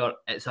brackets here,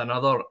 it's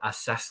another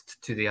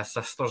assist to the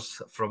assisters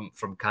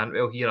from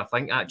Cantwell here. I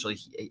think actually,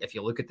 if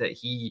you look at it,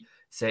 he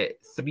set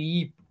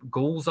 3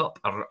 goals up,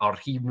 or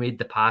he made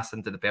the pass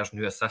into the person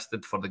who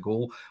assisted for the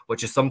goal,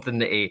 which is something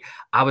that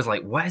I was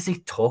like, what is he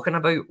talking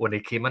about when he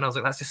came in? I was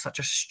like, that's just such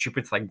a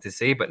stupid thing to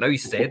say. But now he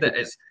said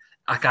it,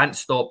 I can't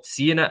stop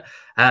seeing it.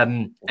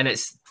 And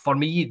it's, for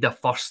me, the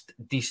first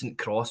decent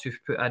cross we've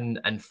put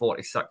in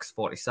 46,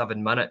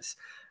 47 minutes.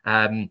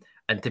 And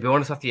to be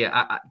honest with you,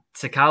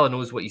 Sakala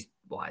knows what he's.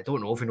 Well, I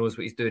don't know if he knows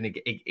what he's doing.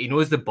 He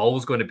knows the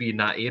ball's going to be in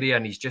that area,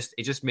 and he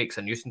just makes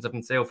a nuisance of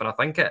himself. And I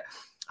think it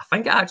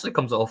actually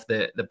comes off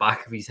the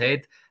back of his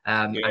head,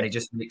 and he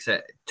just makes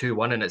it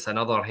 2-1, and it's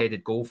another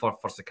headed goal for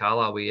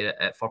Sakala away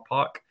at Fir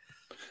Park.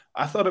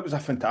 I thought it was a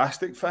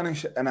fantastic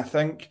finish, and I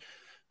think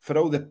for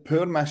all the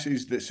poor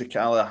misses that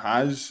Sakala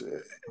has,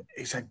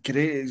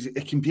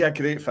 it can be a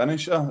great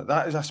finisher.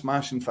 That is a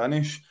smashing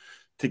finish.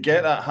 To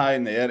get that high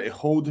in the air, to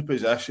hold the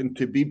position,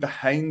 to be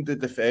behind the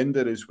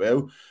defender as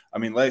well. I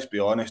mean, let's be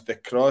honest, the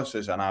cross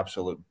is an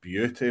absolute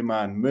beauty,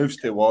 man. Moves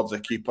towards the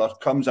keeper,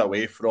 comes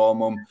away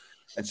from him,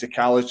 and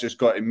Sakala's just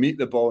got to meet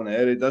the ball in the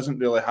air. He doesn't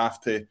really have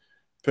to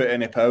put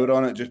any power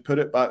on it, just put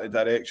it back the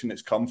direction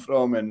it's come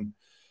from, and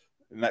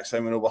next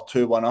time we know we're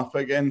 2-1 up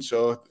again.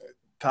 So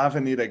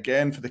Tavernier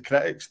again, for the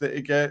critics that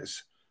he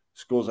gets,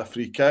 scores a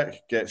free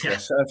kick, gets the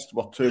assist,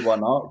 we're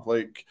 2-1 up.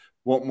 Like,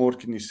 what more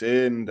can you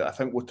say? And I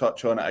think we'll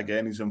touch on it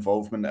again, his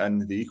involvement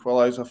in the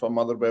equaliser for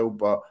Motherwell.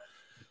 But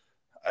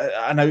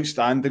an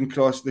outstanding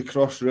cross. The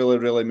cross really,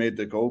 really made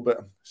the goal.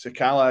 But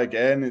Sakala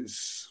again,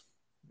 it's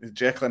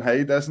Jekyll and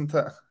Hyde, isn't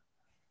it?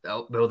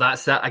 Well,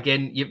 that's it.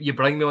 Again, you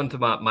bring me on to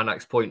my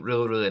next point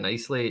really, really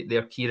nicely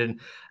there, Kieran.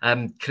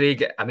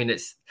 Craig, I mean,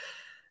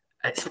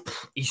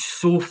 he's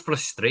so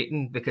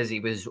frustrating because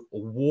he was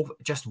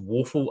just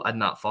woeful in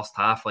that first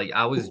half. Like,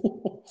 I was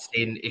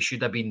saying he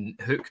should have been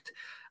hooked,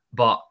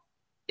 but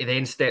he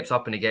then steps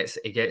up and he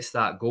gets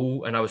that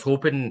goal. And I was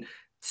hoping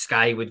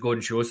Sky would go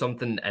and show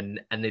something, and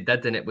they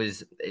did. And it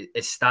was,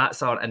 his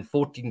stats are in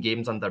 14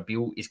 games under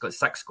Beale, he's got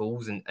 6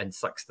 goals and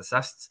 6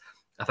 assists.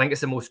 I think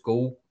it's the most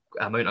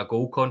amount of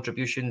goal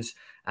contributions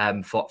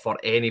for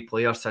any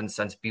player since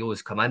Beale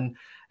has come in.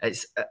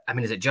 Is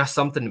it just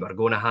something we're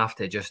going to have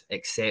to just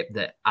accept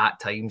that at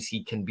times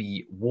he can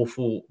be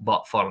woeful,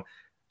 but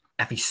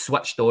if he's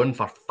switched on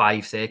for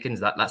 5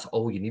 seconds, that's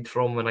all you need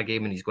from him in a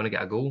game, and he's going to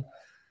get a goal.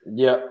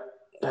 Yeah.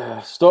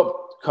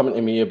 Stop coming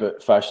to me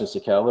about Fashion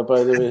Sakala,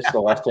 by the way. It's the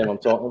last time I'm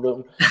talking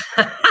about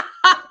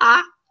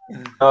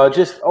him.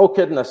 Just all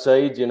kidding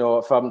aside,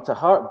 if I'm to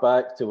hark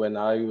back to when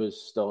I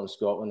was still in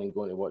Scotland and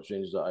going to watch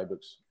Rangers at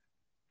Ibrox,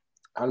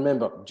 I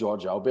remember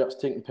George Albert's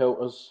taking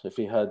pelters if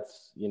he had,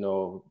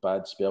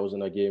 bad spells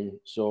in a game.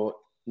 So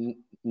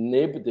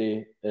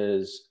nobody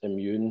is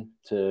immune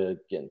to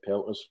getting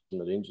pelters from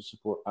the Rangers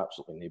support.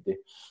 Absolutely nobody.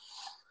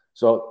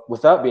 So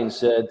with that being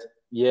said,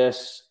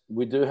 yes,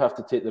 we do have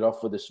to take the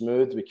rough with the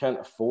smooth. We can't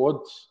afford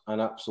an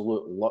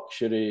absolute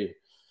luxury,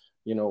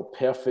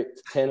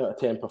 perfect 10 out of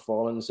 10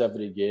 performance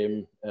every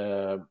game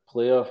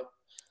player.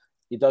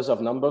 He does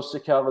have numbers,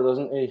 Sakala,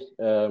 doesn't he?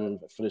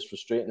 For as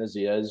frustrating as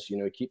he is,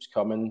 he keeps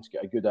coming. He's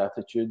got a good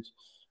attitude,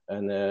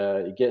 and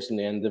he gets in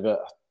the end of it.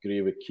 I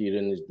agree with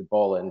Kieran. The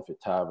ball in for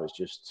Tav is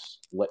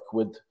just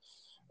liquid,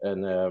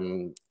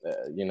 and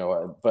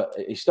but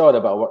he still had a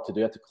bit of work to do.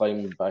 He had to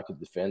climb back a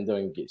defender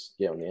and get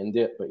on the end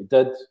of it, but he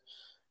did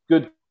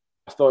good.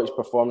 I thought his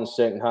performance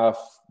second half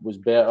was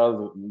better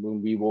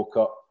when we woke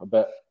up a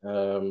bit,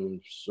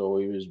 so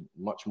he was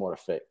much more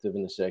effective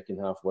in the second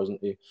half,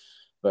 wasn't he?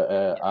 But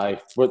I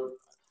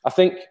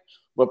think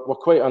we're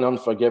quite an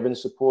unforgiving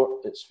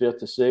support. It's fair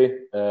to say.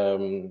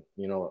 Kieran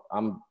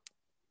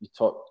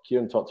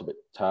talked about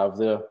Tav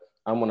there.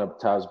 I'm one of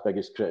Tav's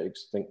biggest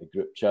critics. I think the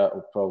group chat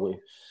will probably.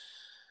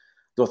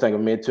 Don't think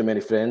I've made too many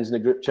friends in the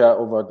group chat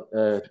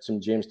over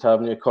some James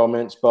Tavernier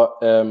comments. But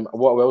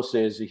what I will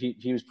say is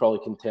he was probably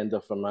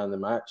contender for man of the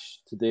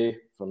match today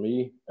for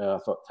me. I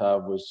thought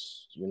Tav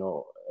was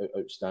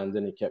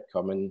outstanding. He kept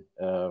coming.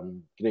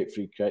 Great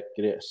free kick,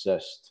 great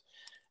assist.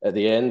 At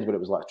the end, where it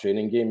was like a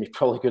training game, he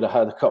probably could have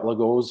had a couple of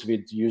goals if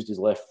he'd used his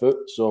left foot.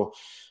 So,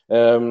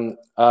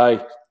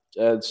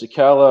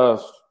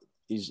 Sakala,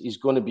 he's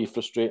going to be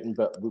frustrating,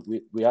 but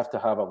we have to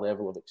have a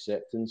level of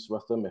acceptance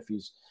with him. If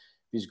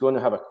he's going to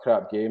have a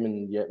crap game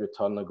and yet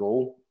return a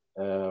goal,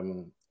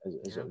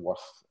 is it worth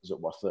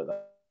it?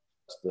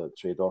 That's the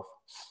trade-off.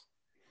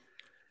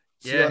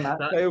 See on that,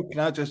 Kyle,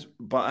 can I just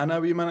butt in a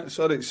wee minute?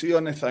 Sorry. See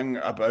on the thing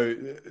about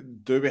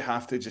do we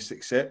have to just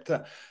accept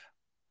it?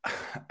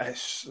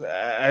 It's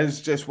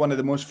just one of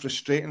the most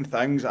frustrating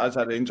things as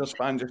a Rangers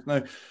fan just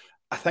now.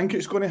 I think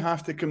it's going to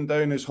have to come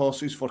down as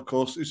horses for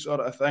courses sort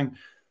of thing.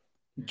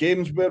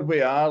 Games where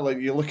we are, like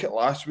you look at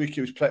last week,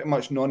 he was pretty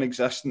much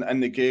non-existent in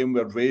the game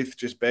where Wraith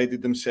just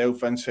bedded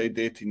himself inside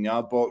the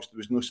 18-yard box. There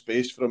was no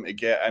space for him to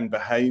get in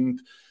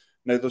behind.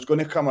 Now, there's going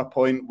to come a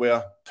point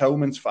where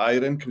Tillman's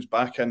firing comes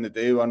back in the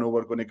day. I know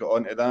we're going to get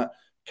onto that.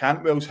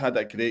 Cantwell's had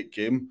a great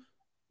game.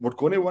 We're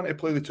going to want to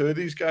play the two of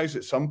these guys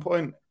at some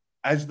point.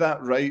 Is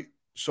that right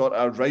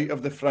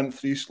of the front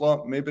three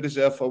slot, maybe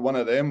reserved for one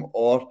of them,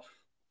 or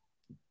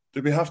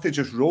do we have to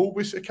just roll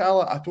with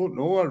Sakala? I don't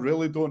know. I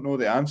really don't know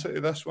the answer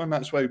to this one.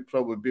 That's why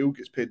probably Bill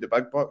gets paid the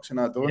big bucks and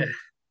I don't.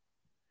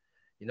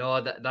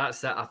 Yeah.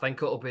 That's it. I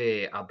think it'll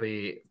be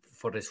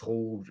for this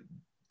whole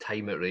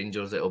time at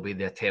Rangers, it'll be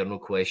the eternal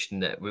question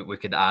that we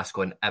could ask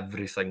on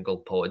every single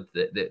pod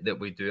that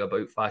we do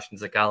about Fashion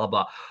Sakala.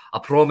 But I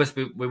promise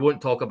we won't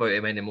talk about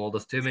him anymore.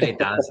 There's too many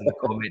dads in the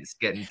comments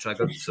getting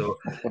triggered, so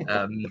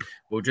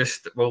we'll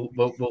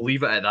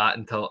leave it at that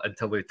until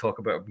we talk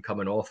about him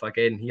coming off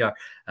again here.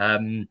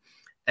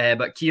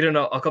 But Kieran,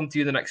 I'll come to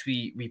you the next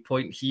wee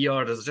point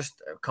here. There's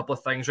just a couple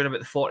of things right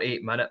about the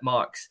 48-minute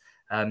marks.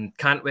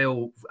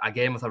 Cantwell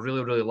again with a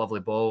really, really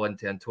lovely ball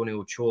into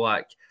Antonio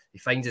Cholak. He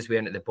finds his way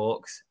into the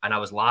box, and I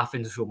was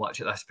laughing so much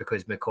at this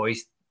because McCoy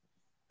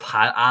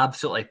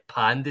absolutely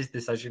panned his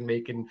decision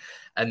making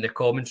in the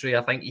commentary.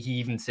 I think he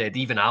even said,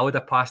 even I would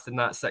have passed in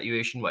that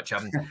situation, which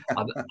I'm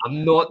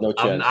not. No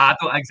chance. I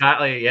don't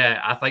exactly.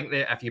 Yeah, I think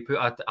that if you put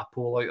a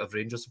poll out of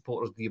Rangers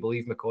supporters, do you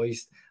believe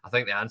McCoy's? I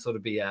think the answer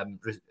would be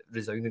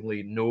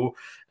resoundingly no.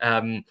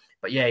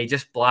 But yeah, he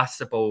just blasts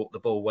the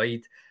ball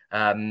wide,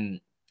 and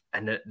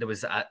there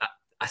was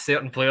a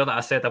certain player that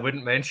I said I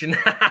wouldn't mention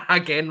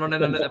again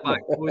running in at the back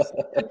post.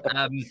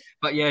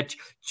 But yeah,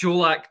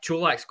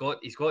 Cholak's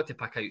got to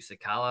pick out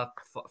Sakala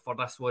for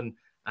this one.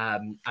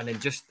 And then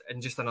just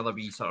another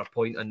wee sort of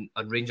point on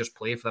Rangers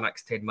play for the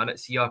next 10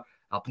 minutes here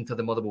up until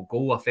the Motherwell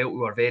goal. I felt we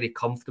were very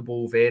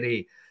comfortable,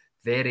 very,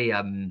 very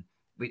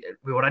we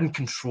were in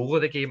control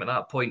of the game at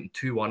that point,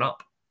 2-1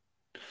 up.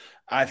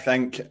 I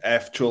think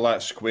if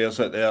Cholak squares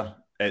it there,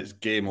 it's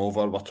game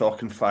over. We're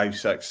talking 5,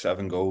 6,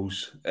 7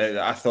 goals.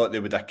 I thought they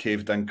would have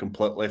caved in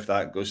completely if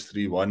that goes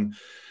 3-1.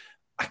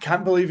 I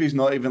can't believe he's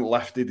not even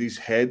lifted his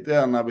head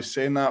there. And I was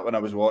saying that when I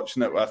was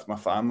watching it with my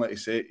family to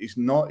say he's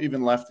not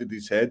even lifted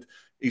his head.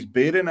 He's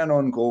bearing in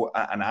on goal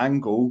at an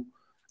angle.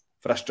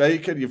 For a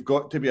striker, you've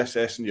got to be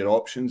assessing your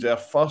options there.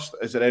 First,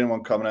 is there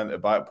anyone coming into the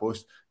back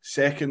post?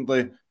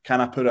 Secondly,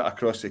 can I put it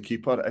across the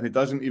keeper? And he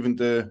doesn't even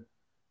do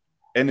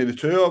any of the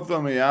two of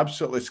them. He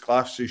absolutely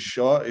sclaffs his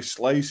shot. He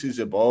slices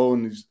the ball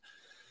and he's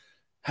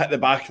hit the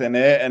back of the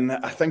net. And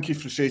I think he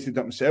frustrated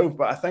it himself.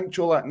 But I think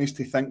Cholak needs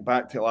to think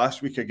back to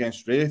last week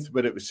against Wraith,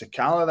 where it was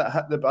Sakala that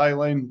hit the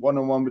byline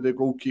one-on-one with the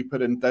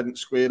goalkeeper and didn't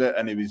square it.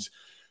 And he was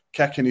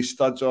kicking his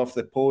studs off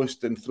the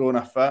post and throwing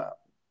a fit.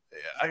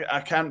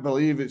 I can't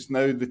believe it's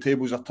now the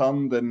tables are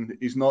turned and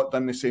he's not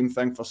done the same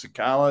thing for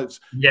Sakala.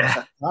 It's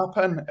a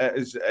tap-in.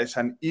 It's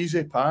an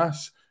easy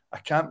pass. I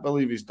can't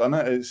believe he's done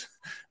it.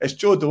 It's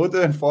Joe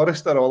Dodo and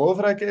Forrester all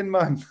over again,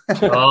 man.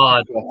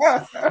 Oh,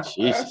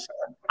 Jesus.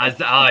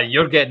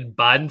 You're getting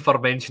banned for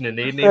mentioning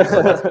their names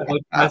on this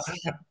podcast.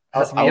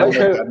 That's I me. like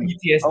how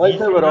PTSD. I like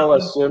how we're all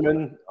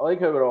assuming. I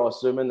like how we're all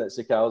assuming that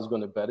Sakala's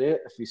going to bury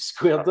it if he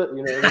squared it.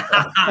 You know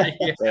what I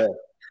mean? Yeah.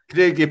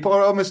 Craig, you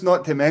promised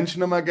not to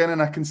mention him again,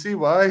 and I can see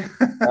why.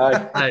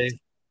 Aye.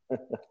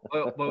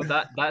 Well,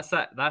 that's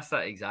it. That's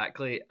it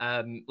exactly.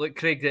 Look,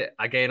 Craig,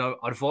 again,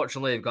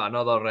 unfortunately, I've got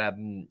another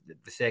the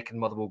second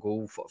Motherwell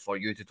goal for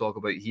you to talk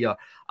about here.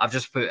 I've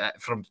just put it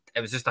from.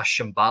 It was just a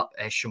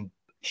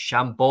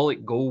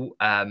shambolic goal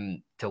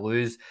to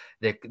lose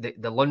the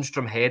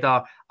Lundstrom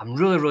header. I'm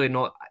really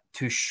not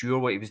too sure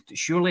what he was.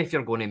 Surely, if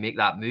you're going to make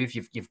that move,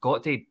 you've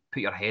got to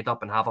put your head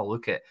up and have a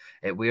look at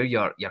where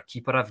your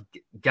keeper have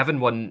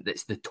given one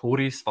that's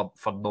notorious for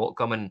not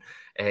coming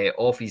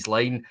off his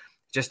line.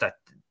 Just a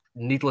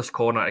needless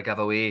corner to give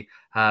away,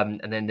 and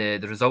then the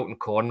resulting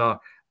corner,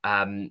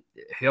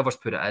 whoever's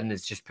put it in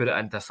has just put it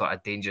into a sort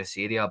of dangerous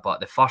area. But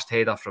the first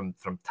header from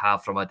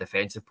Tav from a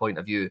defensive point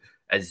of view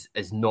is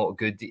not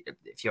good.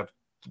 If you're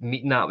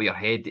meeting that with your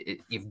head,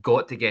 you've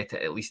got to get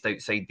it at least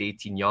outside the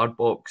 18-yard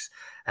box,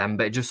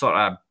 but it just sort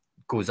of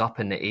goes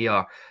up in the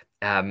air,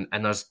 and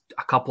there's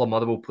a couple of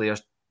Motherwell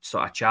players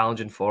sort of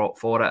challenging for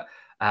it.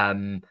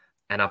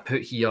 And I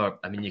put here,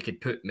 I mean, you could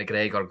put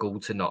McGregor,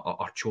 Goldson,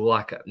 or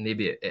Cholak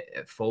maybe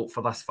at fault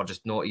for this, for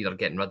just not either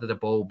getting rid of the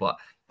ball. But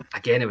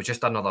again, it was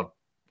just another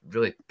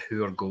really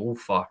poor goal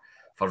for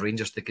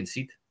Rangers to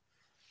concede.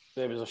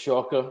 It was a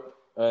shocker.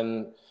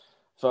 And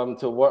for him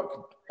to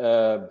work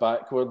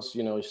backwards,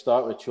 you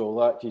start with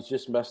Cholak, he's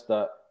just missed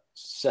that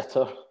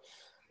sitter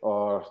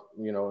or,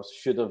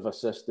 should have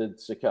assisted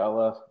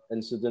Sakala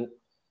incident.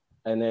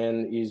 And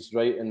then he's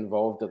right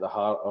involved at the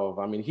heart of.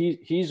 I mean,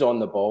 he's on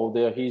the ball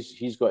there.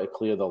 He's got to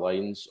clear the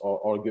lines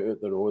or get out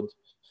the road,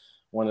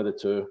 one of the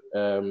two.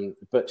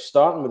 But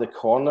starting with the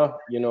corner,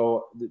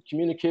 the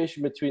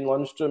communication between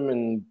Lundstrom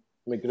and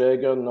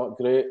McGregor not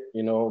great.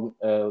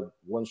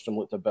 Lundstrom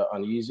looked a bit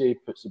uneasy,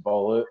 puts the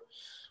ball out.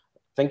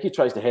 I think he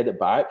tries to head it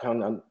back. I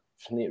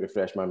need to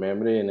refresh my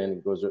memory, and then he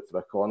goes out for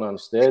a corner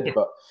instead.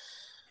 But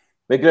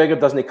McGregor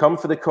doesn't come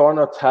for the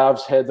corner.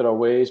 Tav's header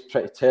away is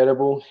pretty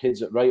terrible.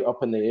 Heads it right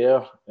up in the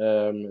air.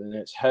 And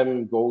it's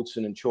him,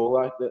 Goldson, and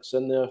Cholak that's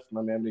in there, if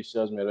my memory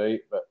serves me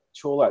right. But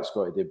Cholak's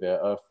got to do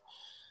better.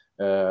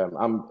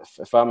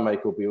 If I'm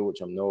Michael Beale,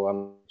 which I'm no,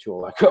 I'm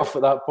Cholak off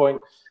at that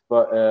point.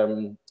 But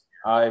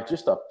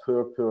just a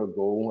poor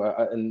goal.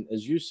 And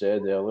as you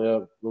said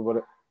earlier,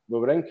 we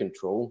were in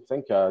control. I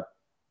think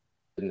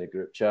in the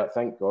group chat,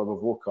 thank God we've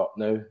woke up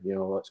now.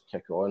 Let's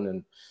kick on.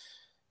 And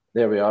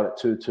there we are at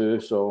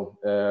 2-2. So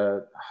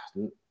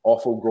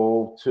awful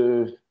goal,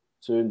 two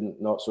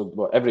not so.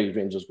 Well, every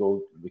Rangers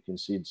goal we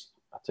concede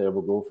a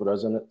terrible goal for us,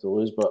 isn't it, to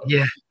lose? But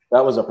yeah,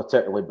 that was a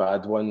particularly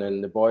bad one.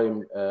 And the boy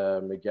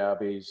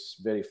Mugabe's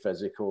very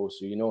physical,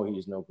 so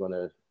he's not going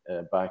to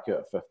back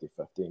out at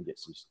 50-50 and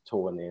gets his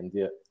toe in the end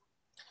of it.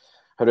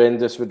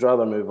 Horrendous. Would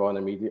rather move on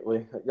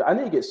immediately. I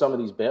need to get some of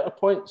these better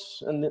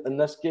points in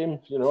this game.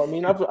 You know what I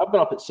mean? I've been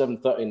up at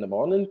 7:30 in the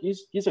morning.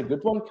 He's a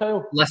good one,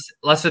 Kyle.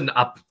 Listen.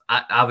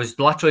 I was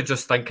literally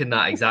just thinking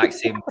that exact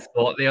same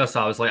thought there.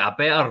 So I was like, I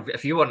better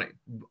if we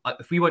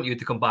want you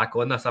to come back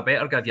on this, I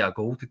better give you a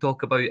goal to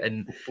talk about.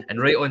 And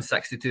right on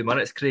 62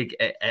 minutes, Craig,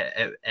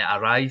 it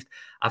arrived.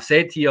 I've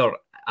said here,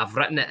 I've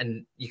written it,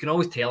 and you can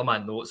always tell my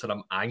notes when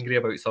I'm angry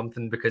about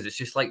something because it's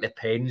just like the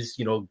pen's,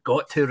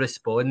 got to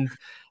respond.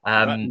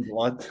 You're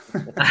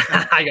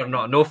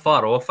not no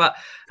far off it.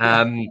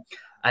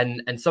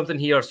 And something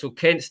here. So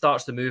Kent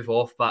starts to move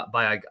off, but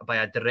by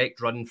a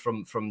direct run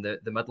from the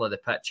middle of the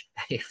pitch.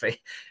 He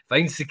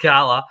finds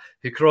Sakala,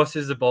 who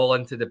crosses the ball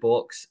into the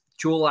box.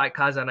 Cholak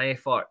has an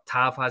effort.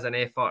 Tav has an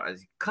effort.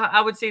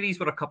 I would say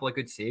these were a couple of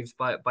good saves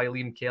by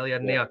Liam Kelly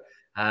in there.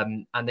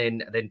 And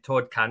then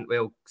Todd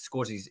Cantwell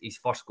scores his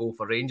first goal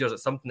for Rangers.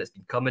 It's something that's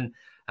been coming.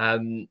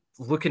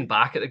 Looking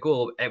back at the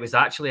goal, it was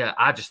actually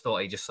I just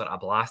thought he just sort of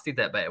blasted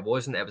it, but it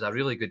wasn't. It was a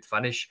really good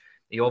finish.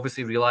 He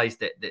obviously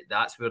realised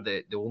that's where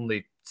the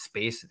only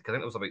space. I think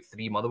there was about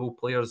 3 Motherwell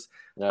players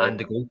and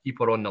the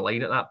goalkeeper on the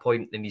line at that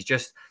point, and he's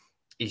just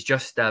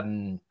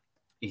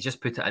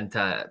put it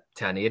into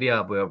an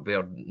area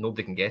where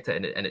nobody can get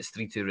it, and it's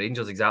 3-2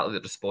 Rangers. Exactly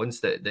the response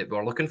that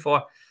we're looking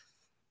for.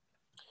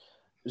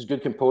 It was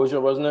good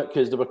composure, wasn't it?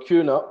 Because they were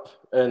queuing up,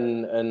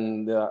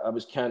 and I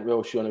was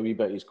Cantwell showing a wee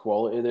bit of his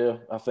quality there,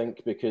 I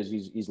think, because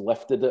he's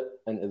lifted it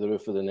into the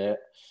roof of the net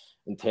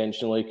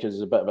intentionally because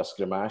there's a bit of a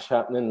scrimmage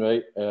happening,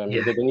 right? It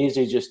would have been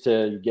easy just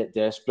to get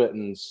desperate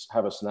and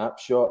have a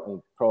snapshot,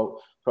 and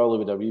probably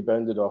would have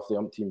rebounded off the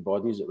umpteen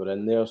bodies that were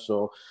in there.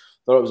 So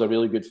I thought it was a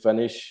really good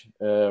finish.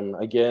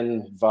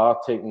 Again,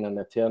 VAR taking an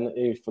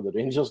eternity for the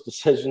Rangers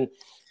decision,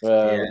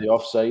 the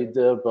offside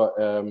there, but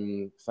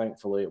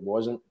thankfully it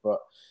wasn't. But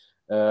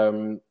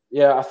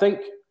I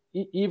think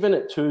even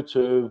at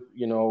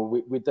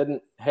 2-2,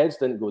 heads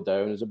didn't go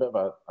down. It was a bit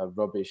of a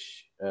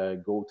rubbish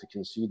goal to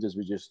concede, as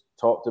we just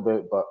talked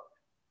about, but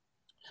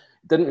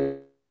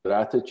didn't our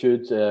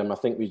attitude. I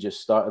think we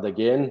just started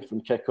again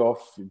from kickoff.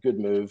 Good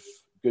move,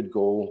 good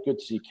goal. Good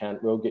to see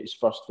Cantwell get his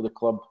first for the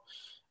club.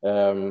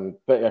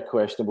 Bit of a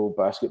questionable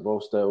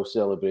basketball style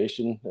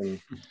celebration,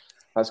 and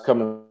that's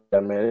coming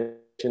from America.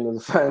 of the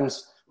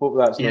fans. Hope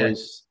that's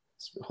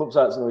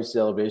no his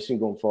celebration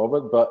going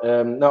forward. But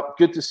no,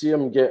 good to see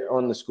him get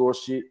on the score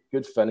sheet.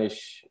 Good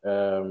finish.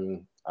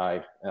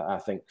 I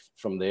think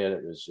from there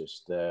it was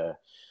just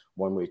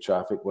one-way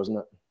traffic, wasn't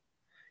it?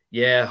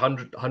 Yeah,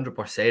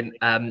 100%.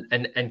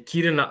 And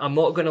Kieran, I'm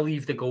not going to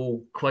leave the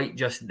goal quite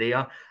just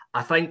there.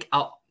 I think,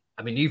 I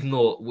mean, even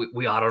though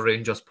we are a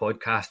Rangers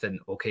podcast,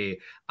 and okay,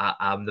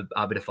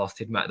 I'll be the first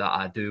to admit that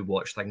I do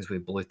watch things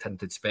with blue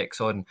tinted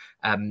specs on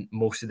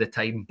most of the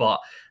time. But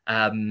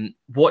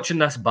watching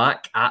this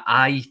back,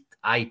 I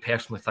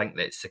personally think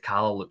that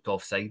Sakala looked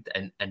offside,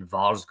 and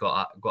VAR's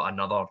got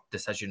another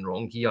decision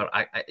wrong here.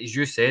 As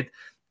you said,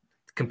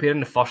 comparing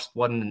the first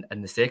one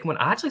and the second one,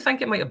 I actually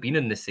think it might have been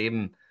in the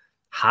same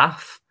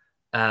half,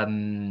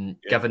 given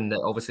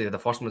that obviously the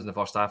first one was in the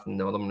first half and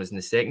the other one was in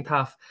the second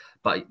half.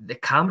 But the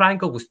camera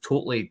angle was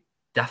totally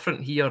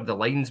different here. The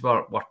lines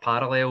were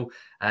parallel,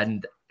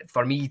 and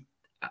for me,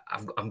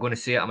 I'm going to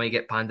say it, I might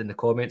get panned in the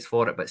comments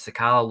for it, but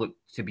Sakala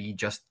looked to be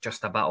just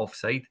a bit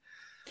offside.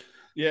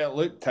 Yeah, it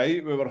looked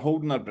tight. We were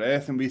holding our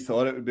breath and we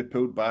thought it would be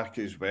pulled back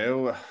as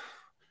well.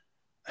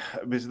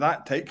 It was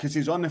that tight because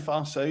he's on the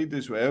far side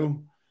as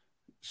well.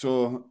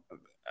 So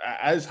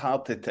it is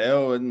hard to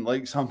tell. And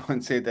like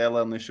someone said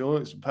earlier on the show,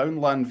 it's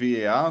Poundland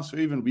VAR, so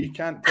even we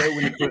can't tell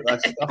when you put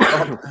that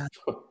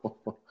stuff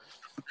up.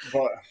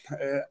 But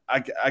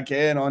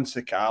again, on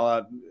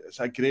Sakala, it's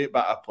a great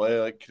bit of play,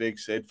 like Craig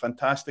said.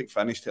 Fantastic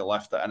finish to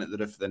lift it in at the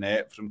roof of the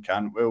net from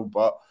Cantwell.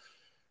 But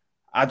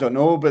I don't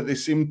know, but they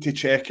seem to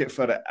check it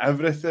for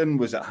everything.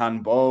 Was it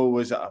handball?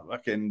 Was it a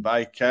fucking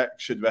by kick?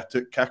 Should we have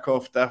took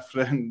kick-off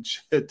different?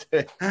 But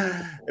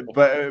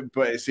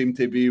it seemed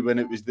to be when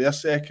it was their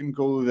second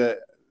goal that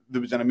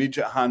there was an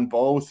immediate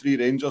handball. 3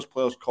 Rangers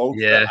players called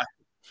for it.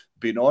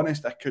 Being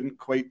honest, I couldn't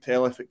quite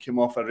tell if it came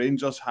off a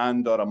Rangers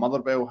hand or a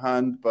Motherwell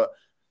hand, but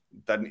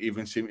didn't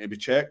even seem to be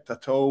checked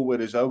at all,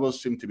 whereas ours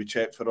seemed to be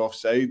checked for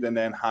offside and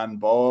then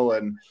handball.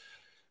 And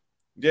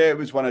yeah, it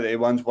was one of the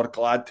ones. We're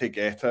glad to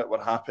get it.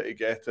 We're happy to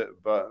get it.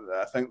 But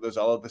I think there's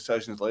other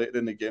decisions later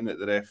in the game that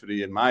the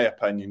referee, in my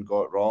opinion,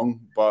 got wrong.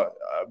 But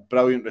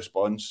brilliant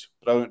response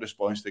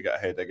to get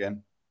ahead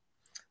again.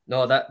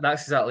 No,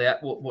 that's exactly it,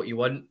 what you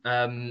want.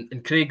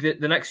 And Craig,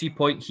 the next few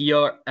point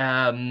here,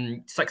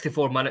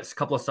 64 minutes, a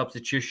couple of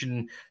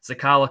substitution.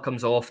 Sakala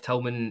comes off,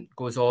 Tillman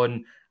goes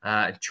on,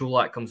 and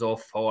Cholak comes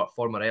off for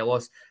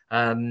Morelos.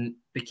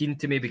 Be keen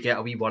to maybe get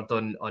a wee word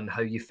on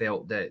how you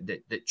felt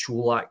that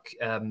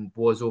Cholak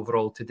was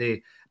overall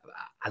today.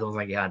 I don't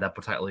think he had a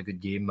particularly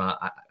good game.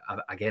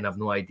 Again, I've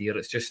no idea.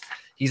 It's just,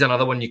 he's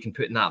another one you can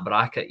put in that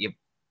bracket.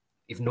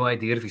 You've no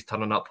idea if he's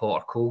turning up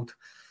hot or cold.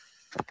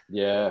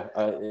 Yeah,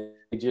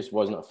 he just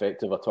wasn't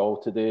effective at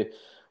all today.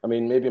 I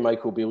mean, maybe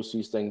Michael Beale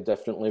sees things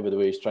differently with the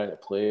way he's trying to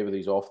play with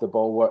his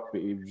off-the-ball work,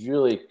 but he was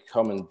really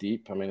coming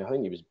deep. I mean, I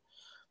think he was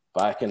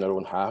back in their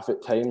own half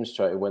at times,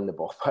 trying to win the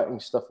ball back and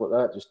stuff like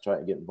that, just trying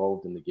to get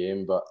involved in the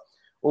game. But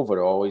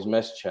overall, his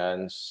missed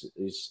chance,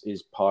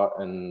 his part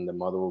in the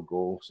Motherwell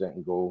goal,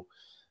 second goal,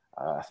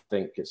 I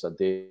think it's a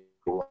day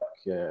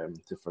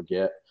to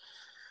forget.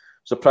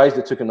 Surprised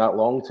it took him that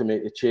long to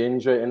make the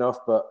change, right enough,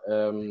 but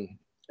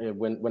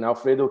when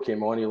Alfredo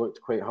came on, he looked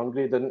quite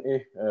hungry, didn't he?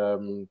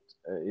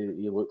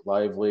 He looked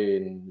lively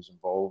and was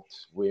involved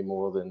way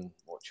more than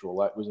what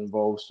Cholak was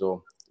involved.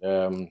 So,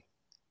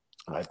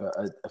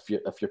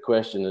 if your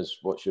question is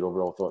what's your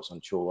overall thoughts on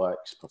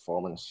Cholak's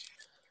performance,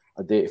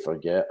 a day to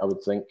forget, I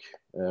would think.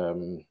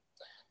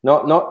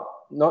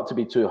 Not to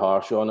be too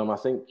harsh on him. I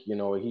think he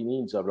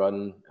needs a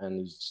run,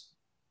 and he's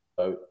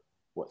about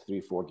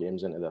 3-4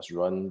 games into this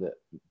run that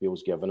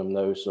Bale's given him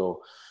now.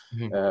 So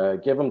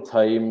give him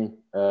time.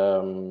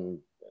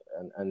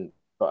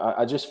 But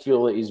I just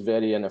feel that he's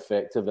very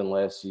ineffective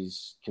unless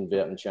he's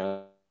converting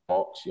chance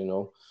box.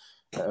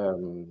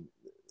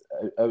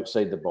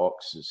 Outside the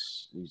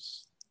box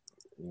he's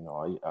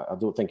I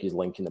don't think he's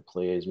linking the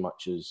play as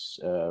much as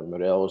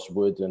Morelos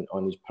would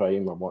on his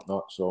prime or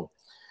whatnot. So,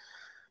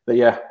 but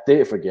yeah, day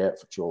to forget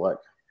for Cholak.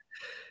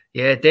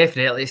 Yeah,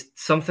 definitely. It's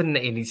something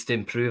that he needs to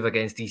improve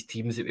against these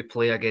teams that we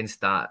play against,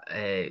 that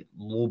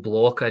low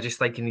block. I just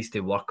think he needs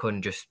to work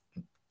on just,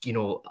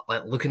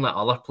 like looking at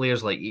other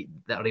players that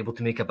are able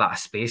to make a bit of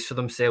space for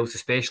themselves,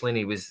 especially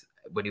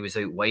when he was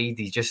out wide.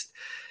 I just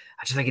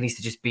think he needs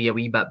to just be a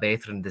wee bit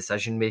better in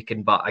decision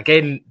making. But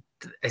again,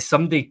 as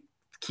somebody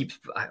I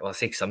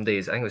think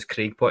it was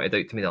Craig pointed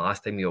out to me the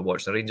last time we were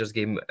watching the Rangers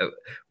game, we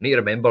need to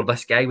remember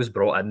this guy was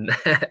brought in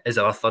as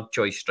our third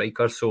choice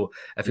striker. So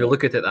if you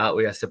look at it that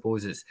way, I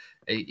suppose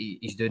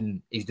he's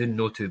doing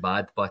no too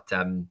bad. But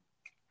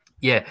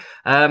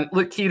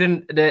look,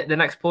 Kieran, the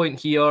next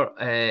point here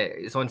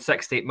is on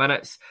 68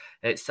 minutes.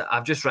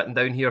 I've just written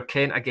down here,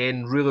 Kent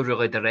again, really,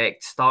 really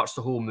direct, starts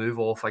the whole move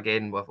off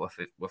again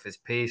with his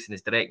pace and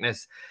his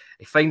directness.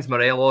 He finds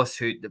Morelos,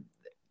 who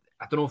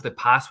I don't know if the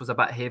pass was a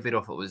bit heavy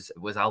or if it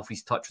was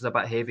Alfie's touch was a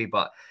bit heavy,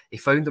 but he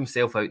found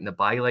himself out in the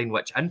byline,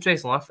 which,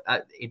 interestingly enough,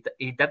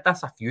 he did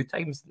this a few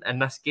times in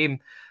this game,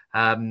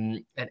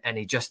 and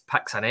he just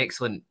picks an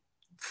excellent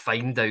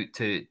find out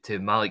to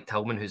Malik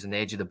Tillman, who's on the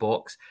edge of the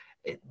box.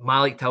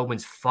 Malik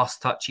Tillman's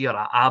first touch here,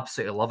 I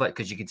absolutely love it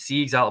because you can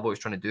see exactly what he's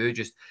trying to do.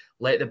 Just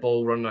let the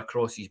ball run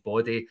across his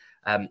body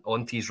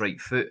onto his right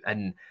foot,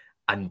 and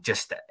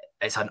just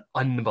it's an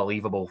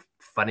unbelievable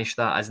finish,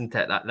 that isn't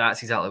it?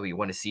 That's exactly what you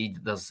want to see.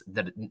 There's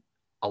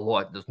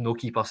no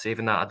keeper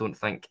saving that, I don't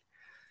think.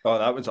 Oh,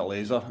 that was a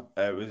laser.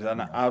 It was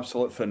an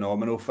absolute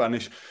phenomenal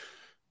finish.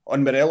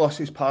 On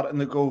Morelos' part in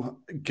the goal,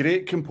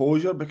 great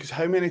composure, because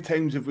how many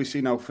times have we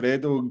seen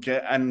Alfredo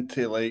get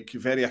into like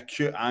very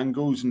acute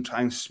angles and try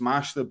and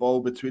smash the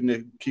ball between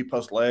the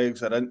keeper's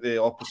legs or into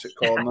the opposite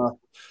corner?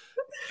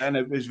 And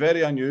it was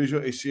very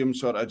unusual to see him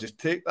sort of just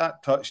take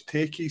that touch,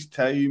 take his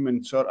time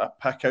and sort of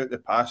pick out the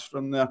pass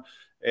from there.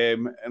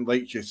 And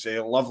like you say,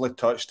 a lovely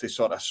touch to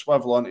sort of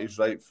swivel onto his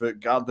right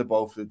foot, guard the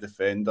ball for the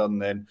defender, and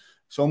then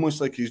it's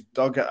almost like he's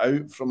dug it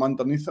out from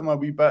underneath him a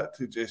wee bit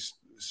to just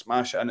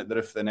smash it in at the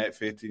roof of the net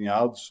for 18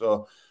 yards.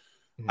 So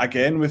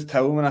again, with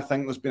Tillman, I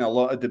think there's been a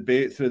lot of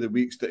debate through the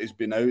weeks that he's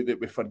been out that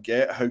we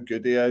forget how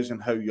good he is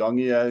and how young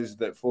he is,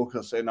 that folk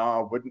are saying,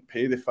 I wouldn't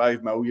pay the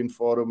 $5 million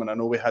for him. And I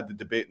know we had the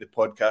debate in the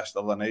podcast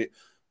the other night.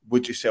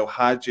 Would you sell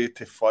Hadji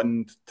to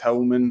fund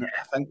Tillman?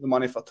 I think the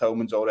money for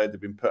Tillman's already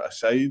been put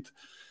aside.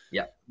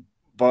 Yeah.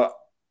 But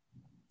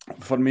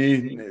for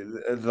me,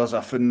 there's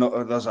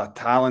a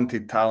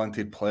talented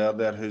player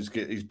there who's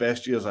got his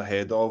best years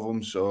ahead of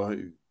him. So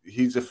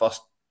he's the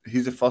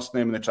first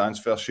name in the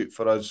transfer sheet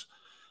for us.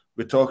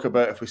 We talk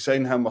about if we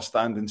sign him, we're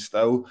standing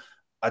still.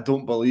 I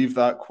don't believe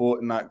that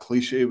quote and that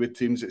cliche with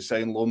teams that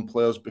sign loan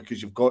players,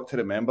 because you've got to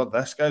remember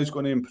this guy's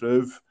going to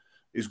improve.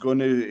 He's going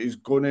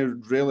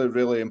to really,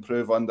 really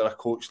improve under a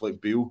coach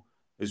like Beale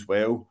as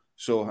well.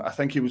 So I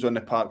think he was on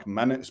the park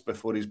minutes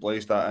before he's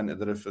blazed that into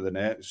the roof of the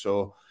net.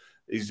 So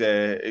he's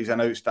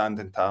an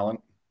outstanding talent.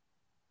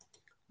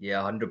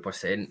 Yeah,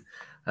 100%.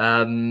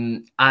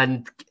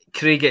 And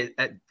Craig,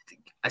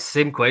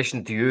 same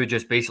question to you.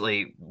 Just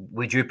basically,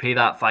 would you pay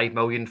that $5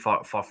 million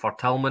for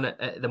Tillman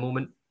at the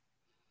moment?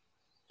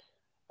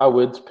 I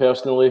would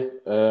personally.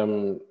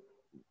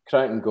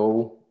 Cracking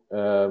goal.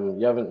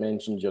 You haven't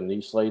mentioned your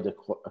knee slide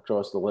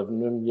across the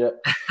living room yet.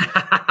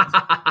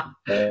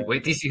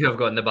 Wait to see who I've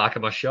got in the back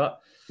of my shirt.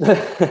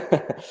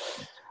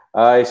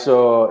 Aye,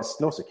 so it's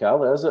no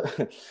Sakala, is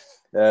it?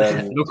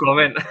 No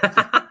comment.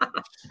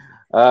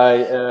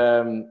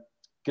 Aye,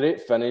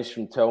 great finish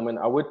from Tillman.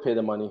 I would pay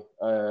the money,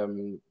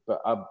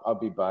 but I'd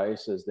be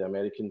biased as the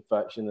American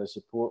faction of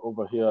support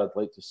over here. I'd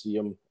like to see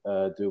him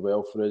do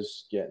well for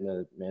us, get in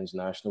the men's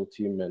national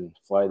team and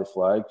fly the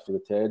flag for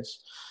the Teds.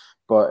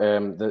 But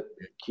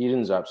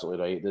Kieran's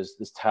absolutely right.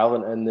 There's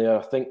talent in there.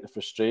 I think the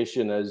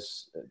frustration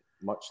is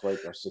much like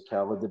our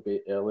Sakala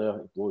debate earlier.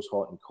 It blows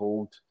hot and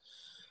cold.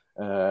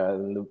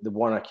 And the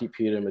one I keep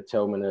hearing with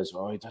Tillman is,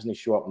 he doesn't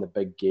show up in the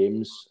big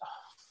games.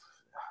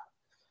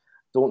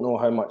 Don't know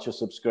how much I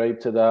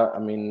subscribe to that. I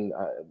mean,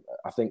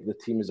 I think the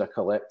team as a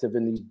collective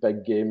in these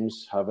big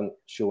games haven't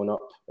shown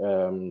up.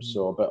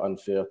 So a bit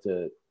unfair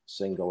to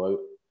single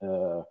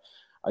out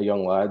a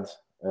young lad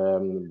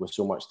with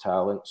so much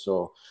talent.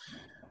 So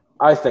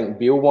I think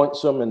Beale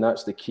wants him, and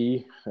that's the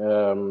key.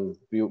 Beale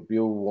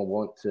will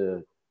want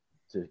to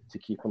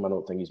keep him. I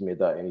don't think he's made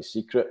that any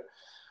secret.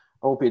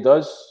 I hope he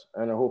does,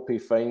 and I hope he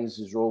finds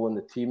his role in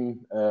the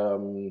team.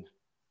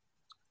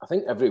 I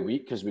think every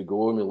week as we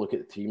go and we look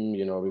at the team,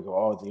 we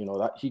go,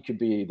 that he could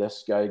be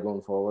this guy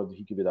going forward,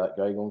 he could be that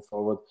guy going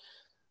forward.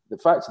 The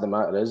fact of the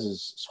matter is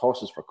it's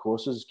horses for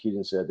courses.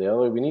 Kieran said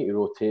earlier, we need to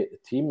rotate the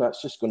team.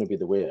 That's just going to be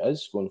the way it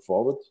is going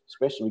forward,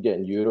 especially we get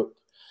in Europe,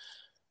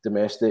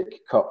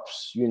 domestic,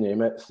 cups, you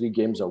name it, 3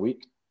 games a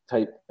week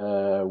type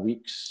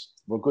weeks.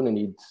 We're going to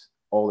need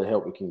all the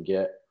help we can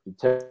get.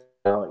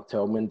 Like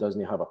Tillman, doesn't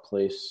he have a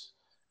place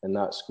in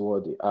that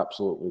squad? He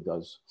absolutely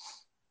does.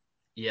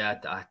 Yeah,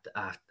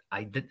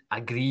 I did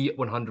agree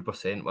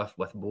 100%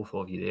 with both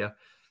of you there.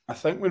 I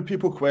think when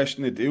people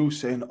question the deal,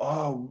 saying,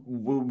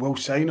 we'll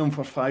sign him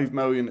for $5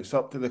 million, it's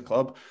up to the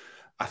club.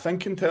 I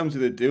think in terms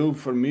of the deal,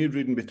 for me,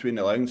 reading between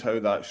the lines, how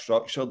that's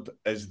structured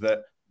is that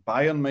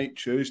Bayern might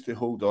choose to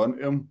hold on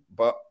to him,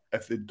 but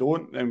if they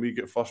don't, then we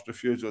get first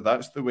refusal.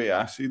 That's the way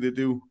I see the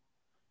deal.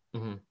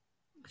 Mm-hmm.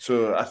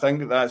 So I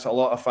think that's a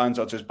lot of fans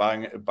are just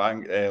bagging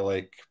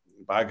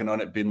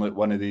on it being like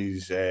one of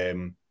these.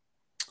 What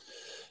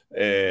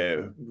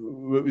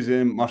was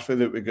the Murphy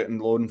that we got in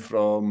loan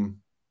from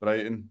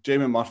Brighton?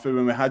 Jamie Murphy.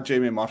 When we had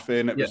Jamie Murphy,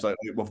 and it was like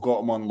we've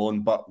got him on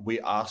loan, but we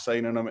are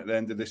signing him at the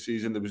end of the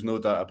season. There was no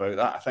doubt about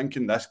that. I think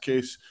in this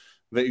case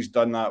that he's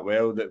done that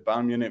well, that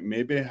Bayern Munich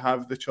maybe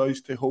have the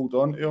choice to hold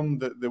on to him,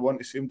 that they want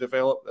to see him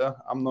develop there.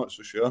 I'm not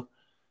so sure,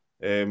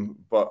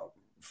 but.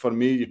 For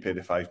me, you pay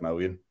the $5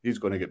 million. He's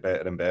going to get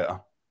better and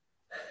better.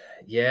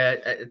 Yeah,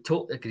 I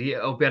totally agree.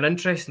 It'll be an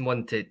interesting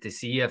one to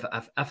see if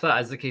that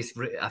is the case.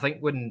 I think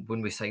when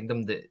we signed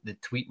him, the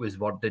tweet was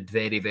worded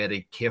very,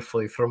 very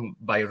carefully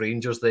by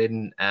Rangers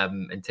then,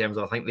 in terms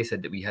of, I think they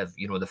said that we have,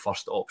 the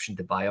first option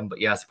to buy him. But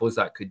yeah, I suppose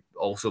that could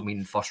also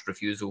mean first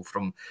refusal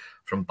from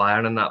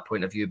Bayern in that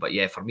point of view. But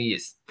yeah, for me,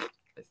 it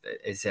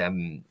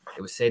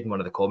was said in one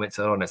of the comments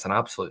there on, it's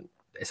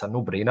a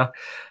no-brainer.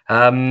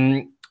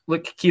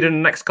 look,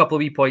 Kieran, next couple of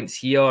wee points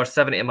here.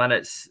 70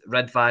 minutes,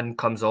 Redvan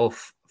comes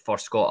off for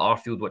Scott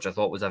Arfield, which I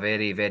thought was a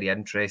very, very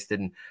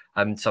interesting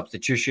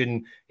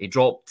substitution. He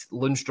dropped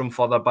Lundstrom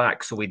further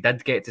back, so we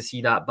did get to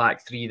see that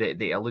back three that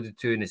he alluded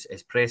to in his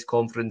press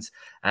conference.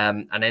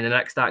 And then the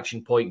next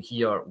action point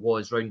here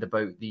was round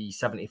about the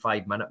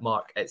 75-minute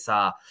mark. It's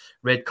a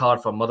red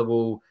card for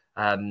Motherwell.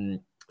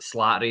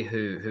 Slattery,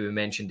 who we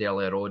mentioned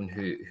earlier on,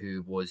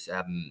 who was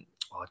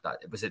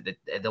was it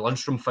the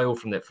Lundstrom foul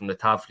from the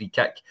Tav free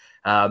kick.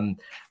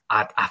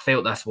 I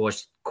felt this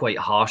was quite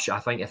harsh. I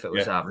think if it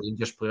was a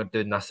Rangers player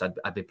doing this,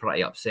 I'd be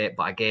pretty upset.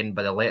 But again,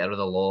 by the letter of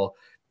the law,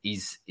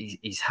 he's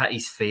hit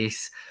his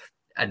face.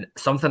 And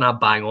something I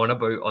bang on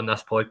about on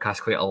this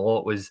podcast quite a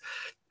lot was,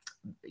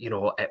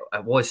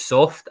 it was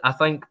soft, I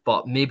think,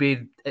 but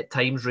maybe at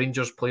times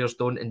Rangers players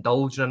don't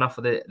indulge in enough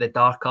of the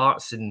dark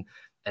arts. And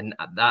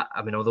that,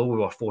 I mean, although we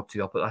were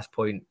 4-2 up at this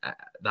point,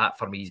 that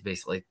for me is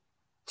basically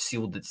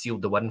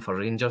sealed the win for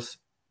Rangers.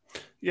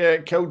 Yeah,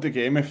 it killed the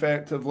game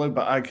effectively,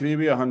 but I agree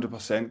with you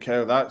 100%,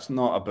 Kyle. That's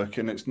not a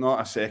booking. It's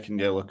not a second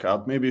yellow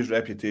card. Maybe his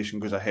reputation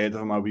goes ahead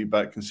of him a wee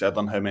bit,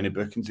 considering how many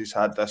bookings he's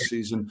had this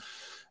season.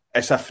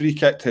 It's a free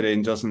kick to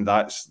Rangers, and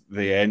that's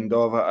the end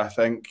of it. I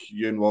think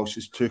Ewan Walsh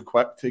is too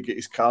quick to get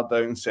his card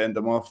out and send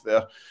him off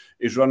there.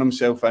 He's run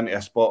himself into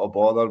a spot of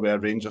bother where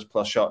Rangers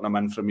player shutting him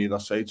in from either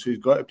side, so he's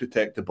got to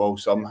protect the ball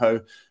somehow.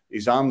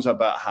 His arm's a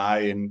bit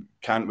high, and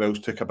Cantwell's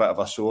took a bit of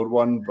a sore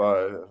one,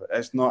 but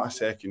it's not a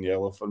second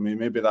yellow for me.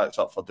 Maybe that's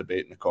up for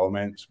debate in the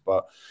comments,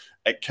 but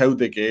it killed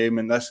the game,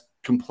 and this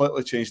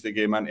completely changed the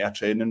game into a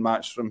training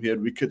match from here.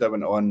 We could have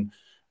went on,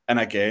 and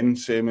again,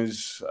 same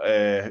as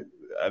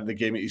the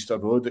game at Easter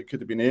Road, it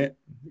could have been 8. It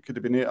could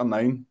have been 8 or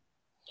 9.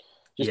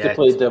 Just to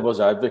play devil's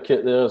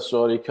advocate there,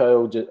 sorry,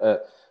 Kyle.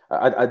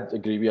 I'd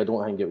agree with you. I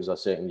don't think it was a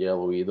second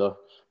yellow either.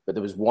 But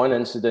there was one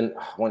incident,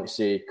 I want to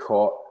say,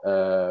 caught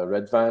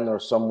Redvan or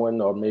someone,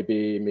 or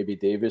maybe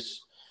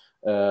Davis.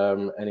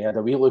 And he had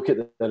a wee look at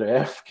the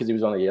ref because he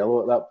was on a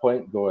yellow at that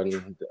point,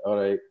 going, all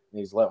right,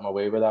 he's let him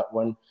away with that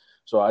one.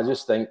 So I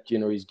just think,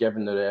 he's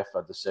given the ref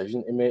a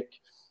decision to make.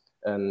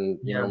 And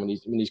when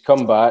he's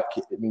come back,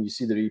 when you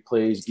see the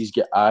replays, he's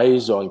got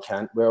eyes on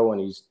Cantwell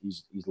and he's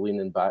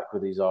leaning back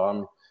with his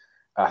arm.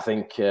 I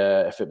think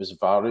if it was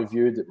VAR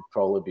reviewed, it would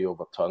probably be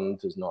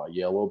overturned as not a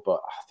yellow.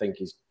 But I think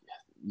he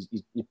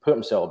put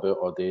himself about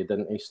all day,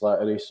 didn't he,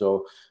 Slattery?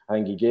 So I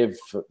think he gave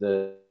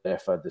the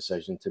ref a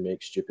decision to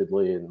make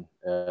stupidly. And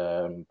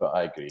but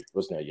I agree, it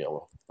wasn't a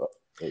yellow. But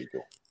there you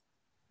go.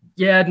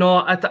 Yeah,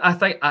 no, I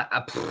think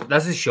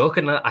this is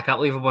shocking. I can't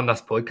believe I'm on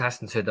this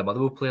podcast and said the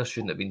Motherwell player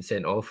shouldn't have been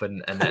sent off,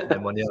 and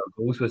then one of our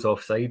goals was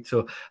offside.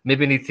 So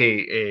maybe need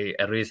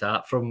to erase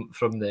that from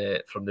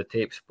the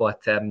tapes.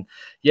 But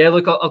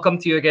look, I'll come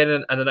to you again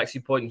in the next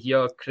few point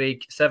here,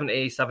 Craig.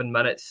 77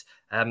 minutes.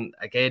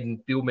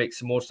 Again, Beale makes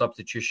some more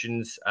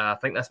substitutions. I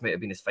think this might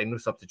have been his final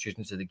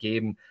substitutions of the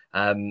game.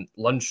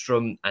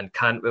 Lundstrom and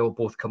Cantwell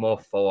both come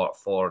off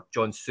for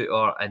John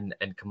Souttar and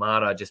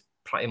Kamara, just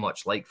pretty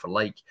much like for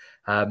like.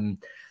 I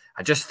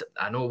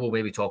know we'll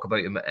maybe talk about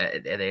him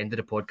at the end of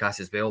the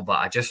podcast as well, but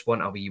I just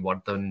want a wee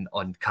word on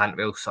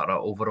Cantwell's sort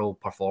of overall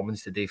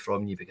performance today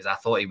from you, because I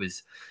thought he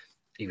was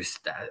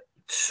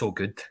so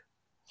good.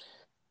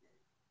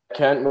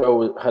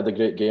 Cantwell had a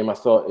great game. I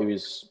thought he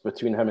was,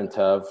 between him and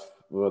Tav,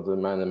 were the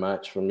man of the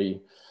match for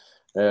me.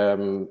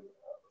 The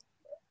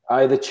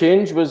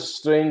change was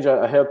strange.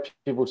 I heard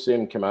people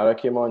saying Kamara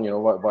came on,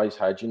 why is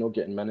Hagi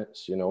getting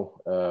minutes,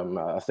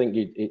 I think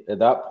he at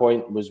that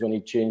point was when he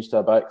changed to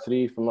a back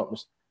three, if I'm not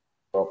mistaken,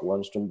 brought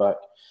Lundstrom back.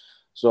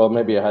 So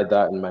maybe I had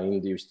that in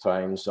mind. He was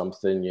trying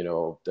something,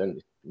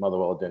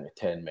 Motherwell down to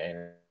 10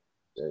 men.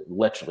 It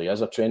literally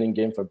as a training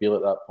game for Beale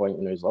at that point.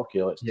 He's like,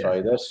 okay, let's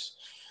try this.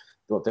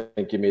 Don't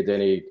think he made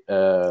any,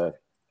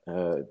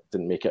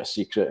 didn't make it a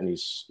secret in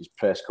his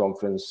press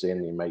conference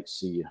saying he might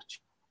see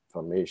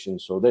formation.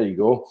 So there you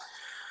go.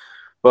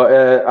 But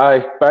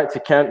back to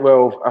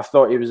Cantwell. I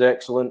thought he was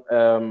excellent.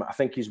 I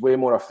think he's way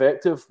more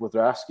effective with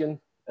Raskin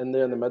in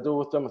there in the middle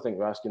with him. I think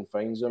Raskin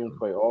finds him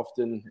quite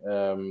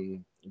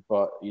often.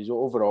 But his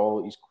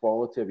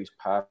quality of his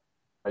pass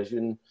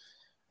vision,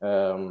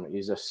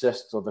 his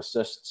assists,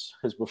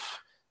 as we've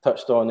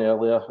touched on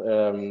earlier.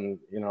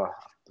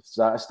 Is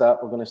that a stat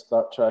we're going to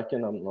start tracking?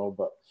 I don't know,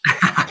 but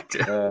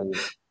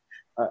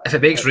if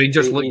it makes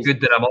Rangers look good,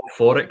 then I'm all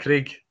for it,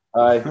 Craig.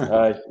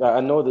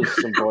 I know there's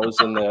some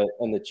boys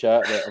in the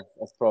chat that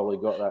have probably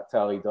got that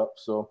tallied up.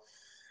 So,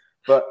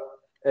 but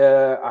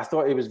I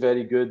thought he was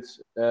very good.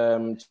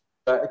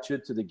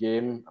 Attitude to the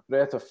game, a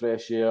breath of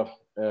fresh air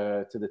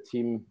to the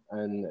team,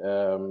 and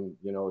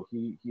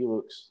he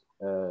looks.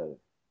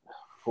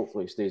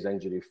 Hopefully, he stays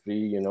injury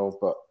free.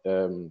 But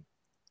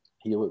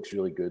he looks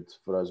really good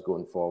for us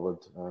going forward,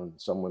 and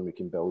someone we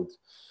can build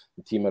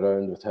the team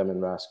around with him and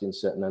Raskin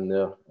sitting in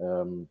there.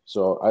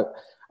 So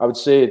I would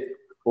say,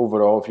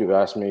 overall, if you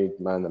asked me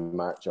man of the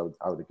match, I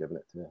would have given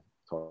it to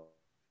Tom.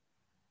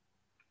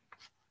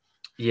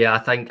 Yeah, I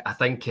think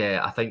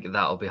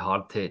that'll be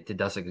hard to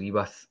disagree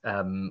with.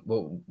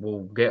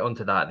 We'll get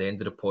onto that at the end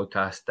of the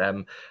podcast.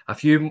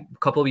 A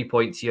couple of wee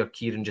points here,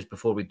 Kieran, just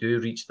before we do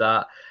reach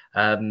that.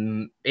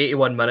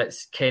 81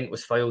 minutes, Kent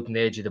was fouled in the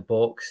edge of the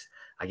box.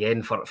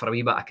 Again, for a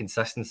wee bit of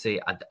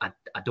consistency, I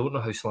don't know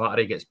how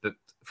Slattery gets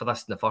booked for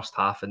this in the first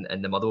half, and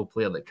the Motherwell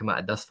player that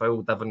committed this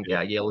foul didn't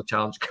get a yellow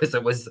challenge, because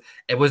it was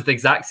the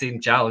exact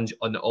same challenge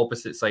on the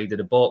opposite side of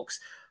the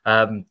box.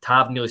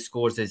 Tav nearly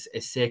scores his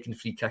second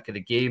free kick of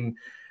the game.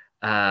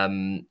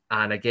 And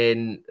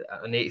again,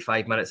 in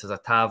 85 minutes, as a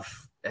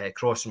Tav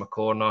cross from a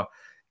corner,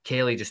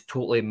 Kelly just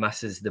totally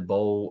misses the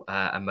ball,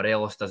 and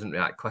Morelos doesn't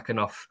react quick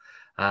enough.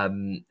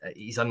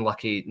 He's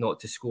unlucky not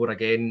to score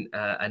again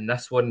in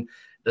this one.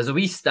 There's a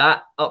wee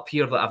stat up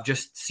here that I've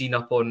just seen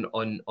up on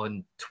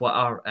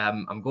Twitter.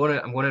 I'm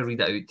gonna read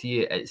it out to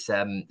you. It's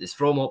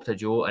from Opta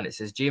Joe, and it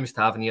says James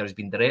Tavernier has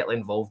been directly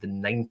involved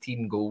in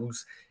 19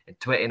 goals in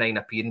 29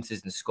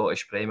 appearances in the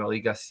Scottish Premier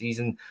League this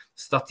season.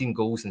 13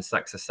 goals and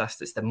 6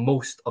 assists. It's the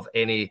most of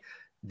any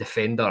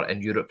defender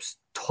in Europe's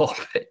top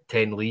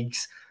 10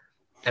 leagues.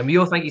 And we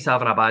all think he's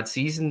having a bad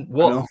season.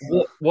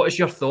 What is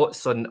your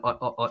thoughts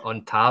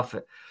on Tav?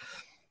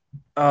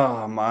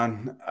 Oh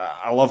man,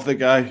 I love the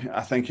guy.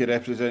 I think he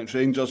represents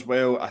Rangers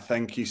well. I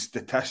think his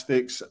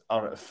statistics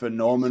are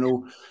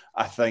phenomenal.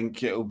 I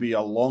think it'll be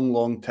a long,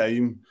 long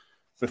time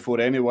before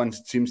anyone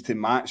seems to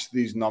match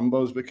these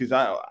numbers, because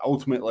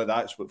ultimately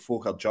that's what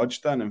folk are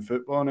judged in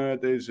football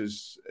nowadays,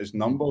 is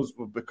numbers.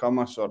 We've become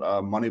a sort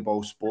of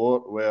Moneyball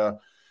sport where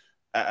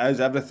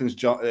everything's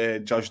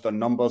judged on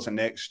numbers and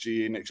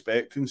XG and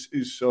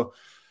expectancies. So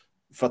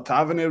for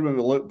Tavernier, when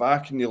we look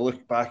back and you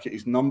look back at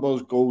his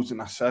numbers, goals and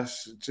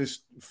assists, it's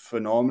just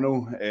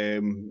phenomenal.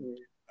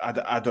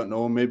 I don't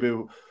know, maybe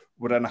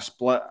we're in a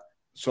split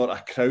sort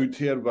of crowd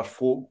here where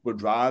folk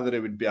would rather he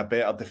would be a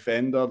better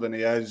defender than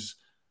he is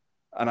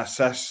an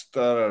assister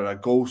or a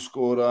goal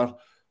scorer,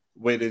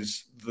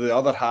 whereas the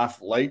other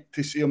half like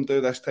to see him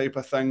do this type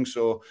of thing.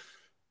 So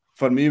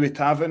for me, with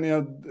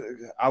Tavernier,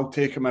 I'll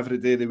take him every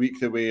day of the week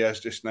the way he is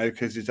just now,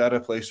 because he's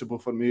irreplaceable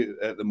for me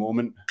at the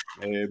moment.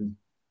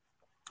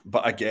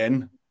 But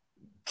again,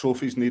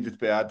 trophies needed to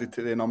be added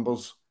to the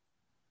numbers.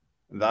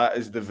 That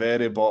is the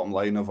very bottom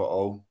line of it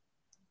all.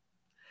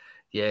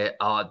 Yeah,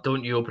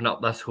 don't you open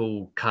up this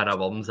whole can of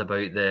worms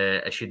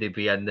about should he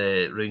be in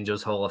the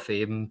Rangers Hall of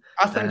Fame?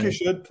 I think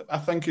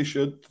he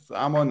should.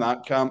 I'm on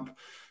that camp.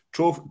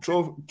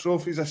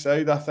 Trophies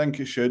aside, I think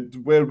he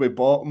should. Where we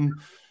bottom,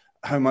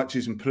 how much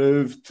he's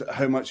improved,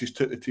 how much he's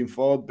took the team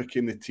forward,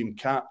 became the team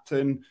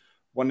captain,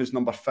 won his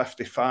number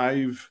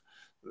 55.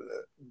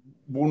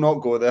 We'll not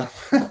go there.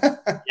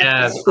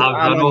 Yeah,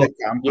 I'm on the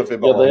camp of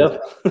it.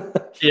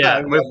 Yeah,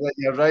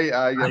 you're right.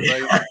 You're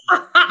right.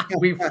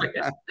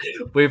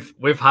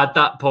 we've had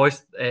that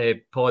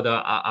pod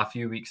a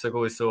few weeks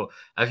ago. So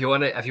if you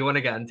want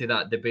to get into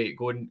that debate,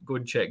 go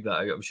and check that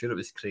out. I'm sure it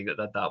was Craig that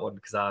did that one,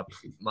 because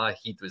my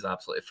heat was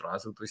absolutely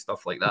frazzled with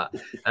stuff like that.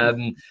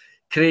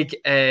 Craig,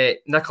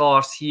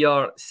 Nicholas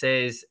here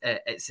says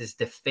it's his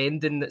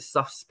defending that's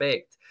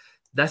suspect.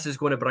 This is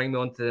going to bring me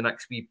on to the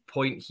next wee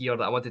point here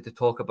that I wanted to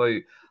talk about.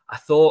 I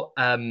thought,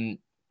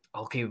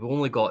 okay, we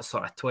only got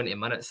sort of 20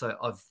 minutes out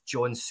of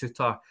John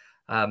Souttar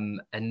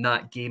in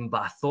that game,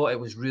 but I thought it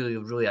was really,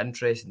 really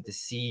interesting to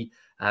see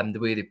the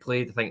way they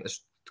played. I think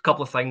there's a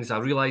couple of things. I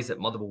realised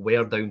that Motherwell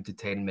were down to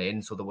 10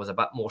 men, so there was a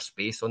bit more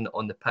space on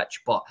the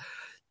pitch. But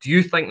do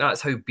you think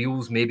that's how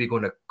Beale's maybe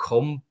going to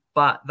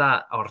combat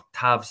that, or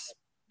Tav's,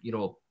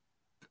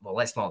 well,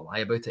 let's not lie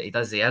about it.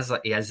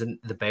 He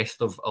isn't the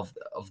best of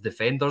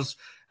defenders.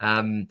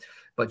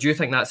 But do you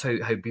think that's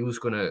how Beale's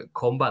going to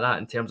combat that,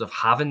 in terms of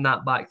having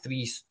that back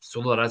three,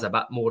 so there is a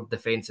bit more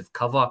defensive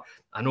cover?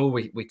 I know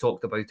we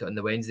talked about it on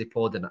the Wednesday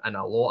pod, and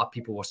a lot of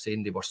people were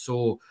saying they were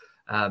so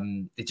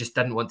they just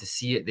didn't want to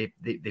see it.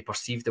 They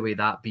perceived the way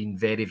that being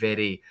very,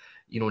 very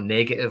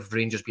negative.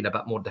 Rangers being a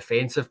bit more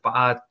defensive, but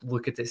I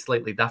look at it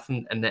slightly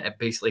different, in that it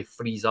basically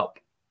frees up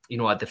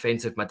a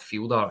defensive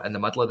midfielder in the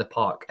middle of the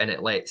park, and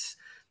it lets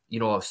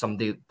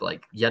somebody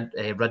like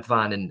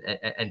Ridvan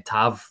and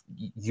Tav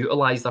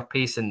utilise their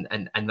pace and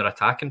their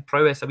attacking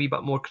prowess a wee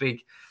bit more,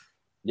 Craig.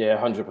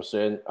 Yeah,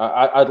 100%.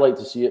 I'd like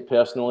to see it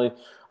personally.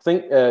 I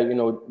think,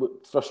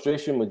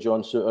 frustration with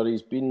John Souttar,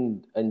 he's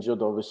been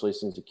injured, obviously,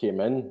 since he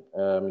came in.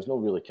 He's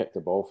not really kicked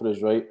the ball for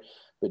his right.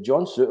 But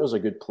John Souttar's a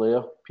good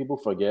player. People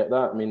forget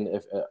that. I mean,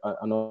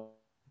 I know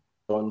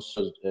John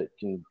says it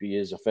can be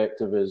as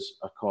effective as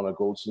a Connor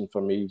Goldson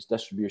for me. His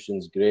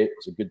distribution's great.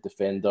 He's a good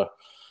defender.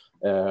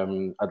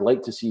 I'd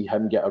like to see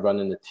him get a run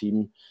in the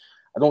team.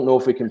 I don't know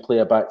if we can play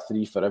a back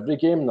three for every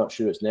game. Not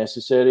sure it's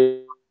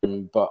necessary,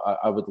 but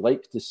I would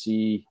like to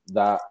see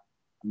that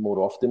more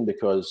often,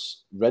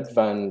 because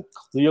Ridvan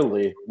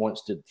clearly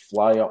wants to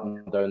fly up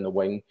and down the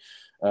wing.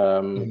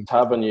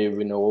 Tavernier,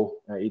 we know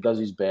he does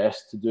his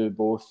best to do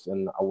both,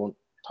 and I won't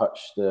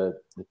touch the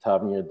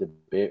Tavernier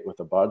debate with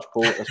a barge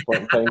pole at this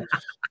point in time.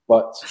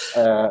 But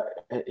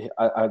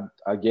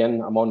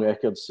again, I'm on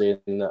record saying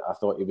that I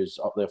thought he was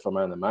up there for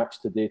man of the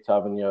match today.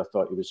 Tavernier, I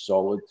thought he was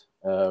solid,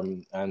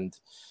 and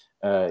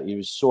He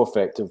was so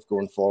effective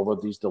going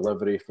forward. His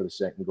delivery for the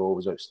second goal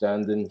was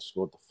outstanding.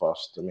 Scored the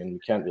first. I mean, we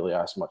can't really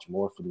ask much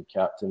more from the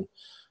captain.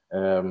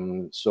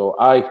 So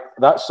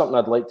that's something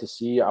I'd like to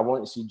see. I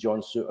want to see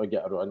John Souttar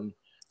get a run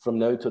from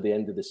now to the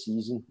end of the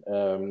season.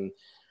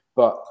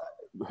 But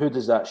who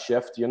does that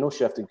shift? You're no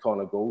shifting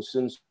Connor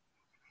Goldson's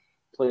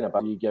playing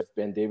about. You give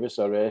Ben Davis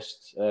a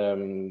rest.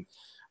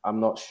 I'm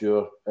not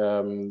sure.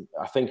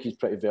 I think he's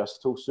pretty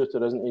versatile,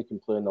 Souttar, isn't he? He can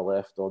play on the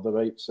left or the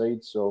right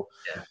side. So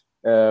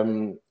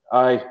I'm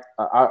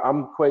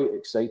quite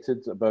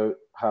excited about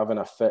having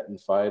a fit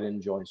and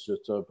firing John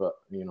Souttar, but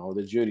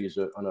the jury's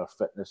out on our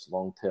fitness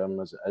long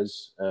term as it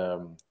is.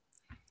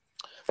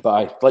 But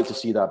I'd like to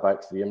see that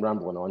back three. I'm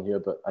rambling on here,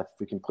 but if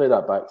we can play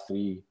that back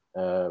three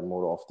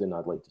more often,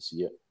 I'd like to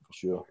see it for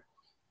sure.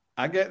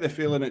 I get the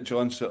feeling that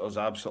John Souttar's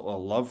absolutely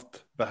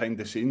loved behind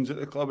the scenes at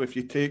the club. If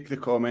you take the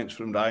comments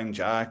from Ryan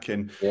Jack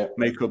and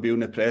Michael Beale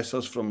in the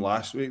pressers from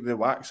last week, they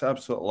wax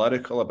absolutely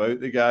lyrical about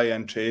the guy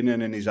in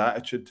training and his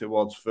attitude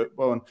towards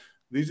football. And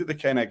these are the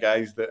kind of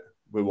guys that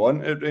we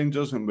want at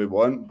Rangers and we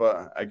want.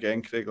 But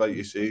again, Craig, like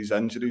you say, his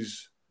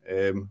injuries.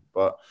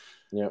 But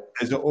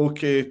is it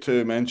okay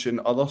to mention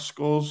other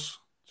scores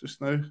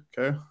just now,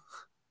 Kyle?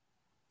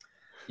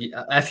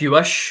 Yeah, if you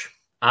wish.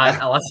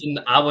 Listen,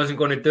 I wasn't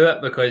going to do it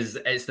because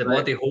it's the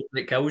bloody hope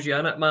that kills you,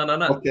 innit, man,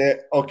 innit?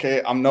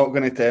 Okay, I'm not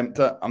going to tempt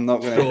it.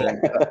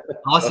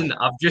 Listen,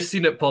 I've just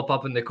seen it pop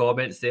up in the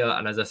comments there,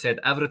 and as I said,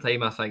 every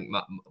time I think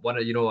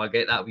I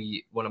get that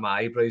one of my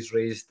eyebrows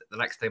raised, the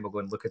next time I go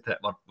and look at it,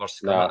 we're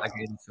scumming it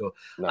again. So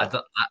I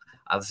don't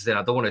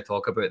want to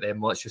talk about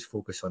them. Let's just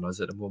focus on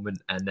us at the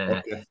moment. And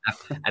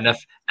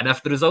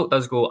if the result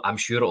does go, I'm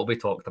sure it'll be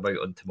talked about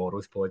on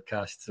tomorrow's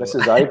podcast. So. This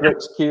is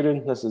Ibrox,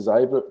 Kieran. This is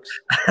Ibrox.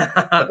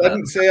 I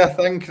didn't say a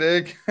thing,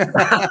 Craig.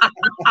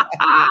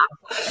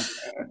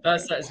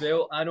 That's it as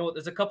well. I know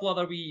there's a couple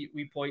other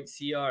wee points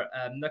here.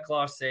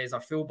 Nicholas says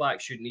our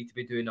fullback shouldn't need to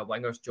be doing a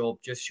winger's job.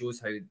 Just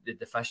shows how the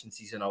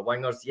deficiencies in our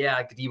wingers. Yeah,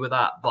 I agree with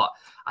that. But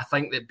I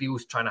think that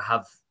Beale's trying to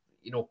have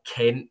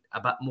Kent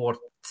a bit more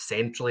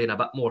centrally and a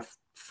bit more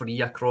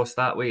free across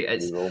that way.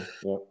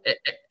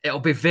 It'll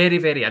be very,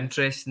 very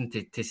interesting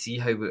to see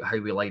how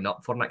we line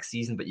up for next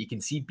season. But you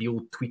can see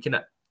Beale tweaking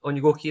it. On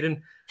you go,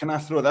 Kieran. Can I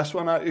throw this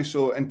one at you?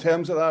 So in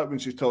terms of that, when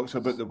she talks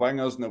about the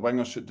wingers and the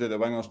wingers should do the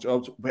wingers'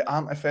 jobs, we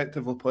aren't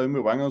effectively playing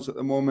with wingers at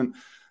the moment.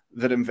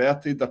 They're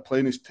inverted, they're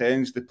playing as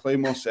 10s, they play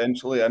more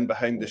centrally in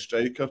behind the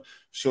striker.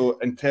 So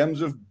in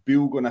terms of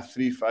Beale going a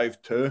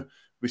 3-5-2,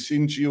 we've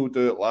seen Gio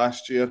do it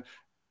last year.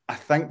 I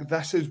think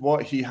this is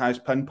what he has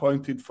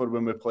pinpointed for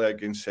when we play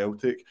against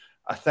Celtic.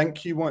 I think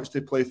he wants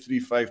to play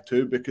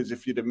 3-5-2 because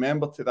if you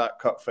remember to that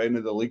cup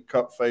final, the League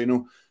Cup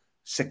final,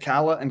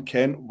 Sakala and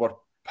Kent were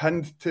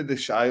pinned to the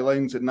shy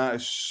lines, and that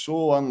is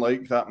so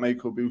unlike that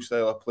Michael Beale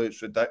style of play.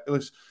 It's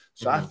ridiculous.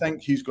 So I think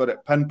he's got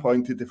it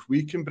pinpointed. If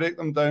we can break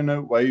them down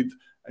out wide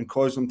and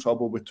cause them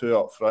trouble with two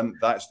up front,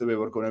 that's the way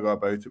we're going to go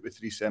about it with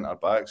three centre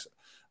backs.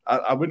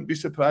 I wouldn't be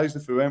surprised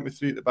if we went with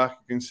three at the back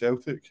against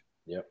Celtic.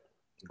 Yep.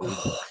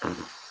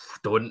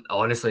 Don't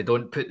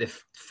put the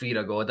fear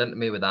of God into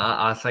me with that.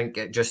 I think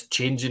it just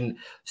changing.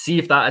 See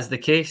if that is the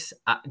case.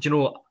 I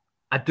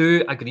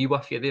do agree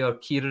with you there,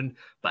 Kieran.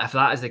 But if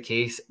that is the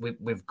case, we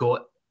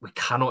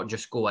cannot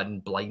just go in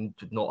blind,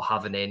 not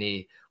having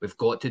any. We've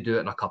got to do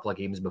it in a couple of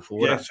games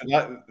before. Yeah,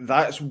 so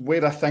that's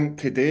where I think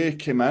today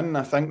came in.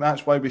 I think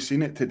that's why we've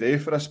seen it today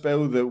for a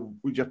spell. That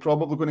you're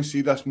probably going to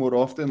see this more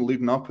often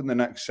leading up in the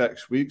next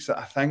 6 weeks.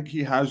 I think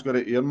he has got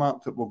it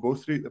earmarked that we'll go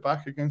three at the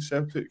back against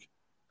Celtic.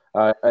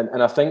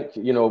 And I think,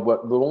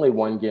 we're only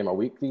one game a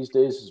week these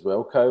days as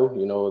well, Kyle.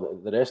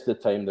 The rest of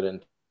the time they're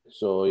in.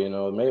 So, they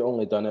might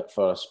only done it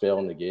for a spell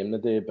in the game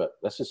today, but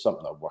this is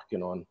something they're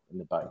working on in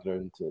the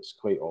background. It's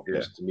quite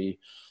obvious to me.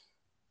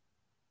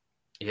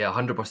 Yeah,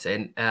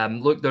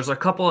 100%. Look, there's a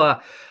couple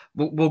of...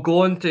 We'll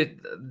go on to...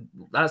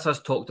 That's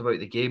us talked about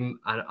the game.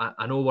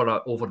 I know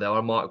we're over the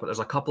hour mark, but there's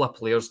a couple of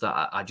players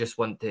that I just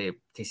want to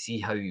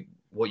see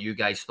what you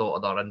guys thought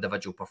of their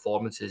individual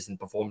performances and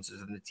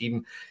performances in the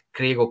team.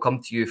 Craig, will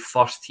come to you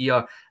first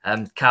here.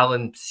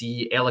 Callan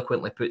C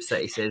eloquently puts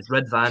it. He says,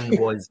 Ridvan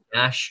was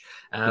gash.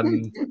 I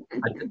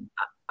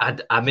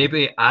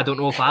don't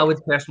know if I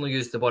would personally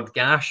use the word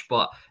gash,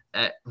 but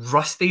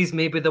rusty's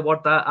maybe the word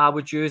that I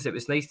would use. It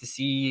was nice to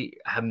see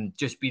him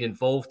just being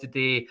involved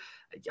today.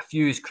 A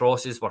few of his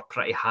crosses were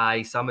pretty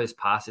high. Some of his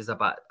passes a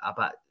bit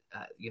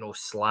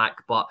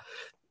slack, but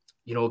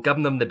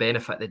giving them the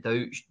benefit of the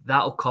doubt,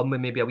 that'll come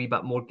with maybe a wee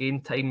bit more game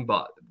time.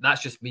 But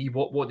that's just me.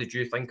 What did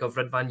you think of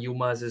Ridvan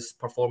Yilmaz's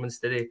performance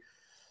today?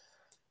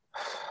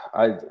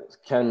 I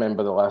can't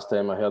remember the last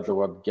time I heard the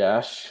word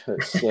gash.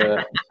 It's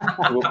people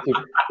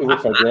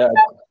forget. I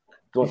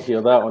don't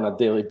hear that on a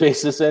daily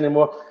basis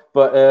anymore.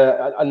 But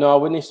I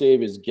wouldn't say he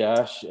was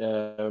gash.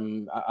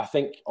 I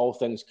think all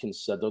things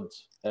considered,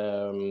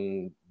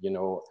 if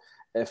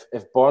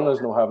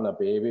Borna's not having a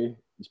baby,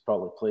 he's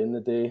probably playing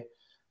the day.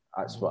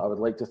 That's what I would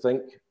like to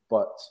think.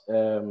 But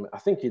I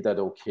think he did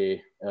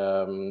okay.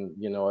 Did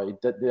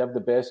he have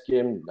the best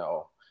game?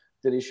 No.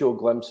 Did he show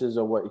glimpses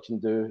of what he can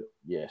do?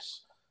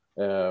 Yes.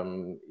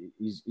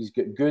 He's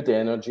got good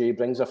energy,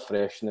 brings a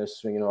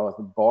freshness. You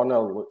know,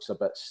 Borna looks a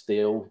bit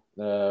stale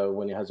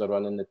when he has a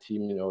run in the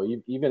team. You know,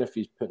 even if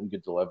he's putting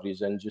good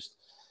deliveries in, just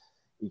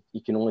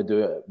he can only do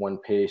it at one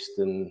pace.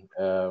 And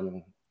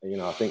you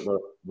know, I think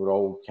we're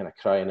all kind of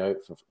crying out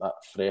for that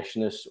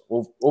freshness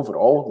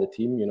overall. The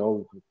team, you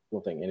know, I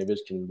don't think any of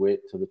us can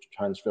wait till the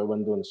transfer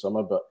window in the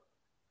summer, but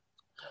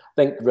I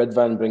think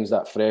Ridvan brings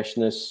that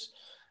freshness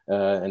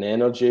and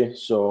energy.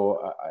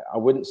 So I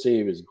wouldn't say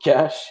he was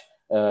gash.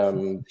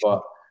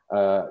 But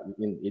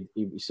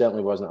he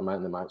certainly wasn't a man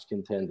of the match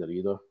contender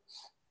either.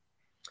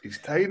 He's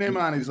tiny,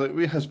 man. He's like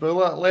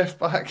Hezbollah at left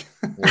back.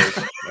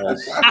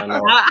 Yes, I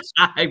know.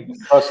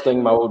 First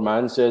thing my old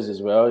man says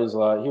as well, he's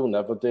like, he'll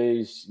never do.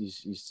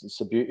 He's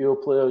a beauty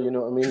player, you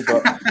know what I mean?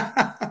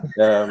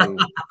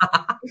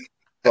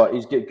 But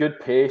he's got good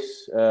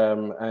pace,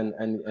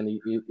 and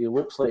he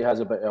looks like he has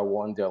a bit of a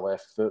wander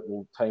left foot.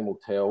 Time will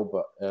tell,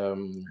 but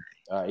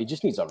he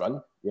just needs a run.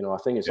 You know, I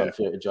think it's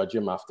unfair to judge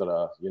him after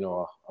a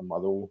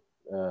Motherwell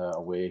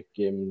away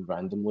game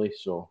randomly.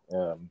 So,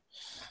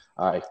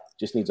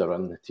 just needs a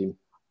run in the team.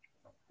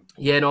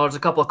 Yeah, no, there's a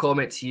couple of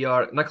comments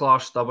here. Nicola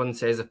Stubborn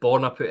says if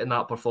Borna put in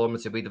that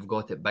performance, we'd have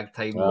got it big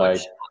time.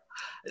 Which,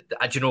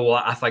 do you know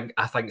what? I think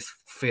it's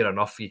fair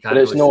enough. You can't.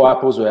 But it's no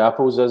apples with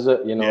apples, is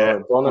it? You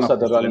know, Borna's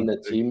had a run in the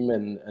team,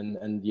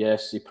 and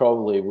yes, he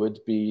probably would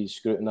be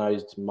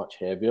scrutinised much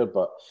heavier.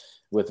 But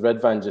with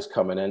Ridvan just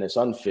coming in, it's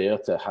unfair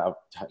to have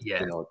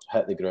you know,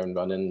 hit the ground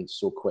running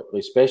so quickly,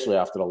 especially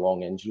after a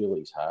long injury like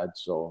he's had.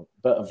 So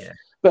bit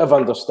of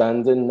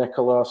understanding,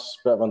 Nicholas.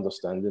 Bit of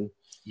understanding.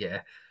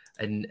 Yeah.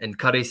 And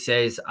Curry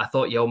says, I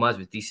thought Yilmaz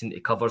was decent. He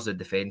covers the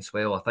defence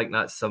well. I think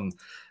that's a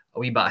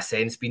wee bit of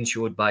sense being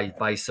showed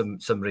by some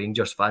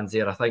Rangers fans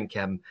there. I think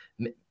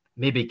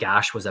maybe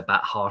gash was a bit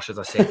harsh, as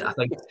I said. I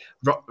think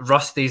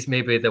rusty's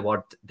maybe the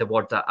word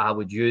that I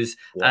would use.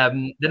 Yeah.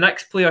 The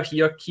next player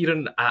here,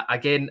 Kieran,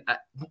 again,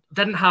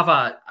 didn't have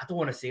I don't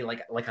want to say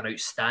like an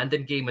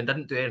outstanding game and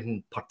didn't do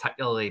anything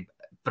particularly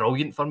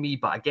brilliant for me.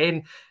 But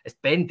again, it's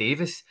Ben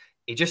Davies.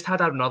 He just had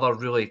another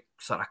really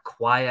sort of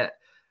quiet,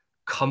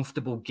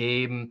 comfortable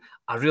game.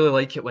 I really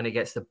like it when he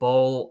gets the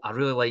ball. I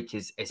really like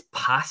his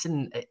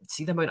passing.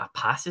 See the amount of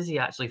passes he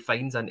actually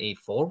finds into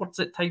forwards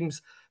at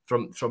times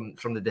from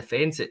the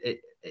defence.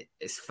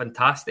 It's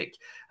fantastic.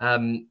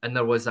 And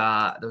there was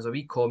a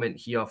wee comment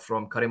here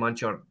from Curry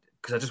Mancher,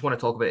 because I just want to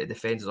talk about the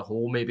defence as a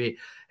whole, maybe.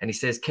 And he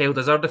says, Kyle,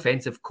 does our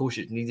defensive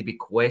coaches need to be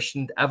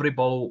questioned? Every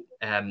ball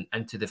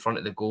into the front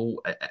of the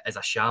goal is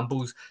a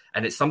shambles.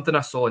 And it's something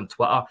I saw on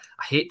Twitter. I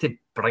hate to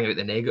bring out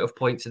the negative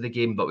points of the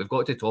game, but we've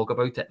got to talk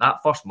about it.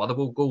 That first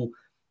Motherwell goal,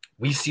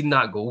 we've seen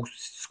that goal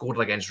scored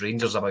against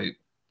Rangers about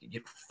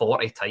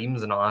 40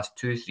 times in the last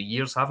 2-3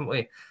 years, haven't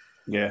we?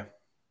 Yeah.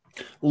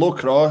 Low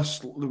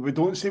cross. We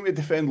don't seem to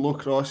defend low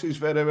crosses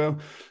very well.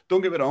 Don't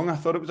get me wrong, I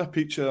thought it was a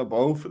peach of a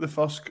ball for the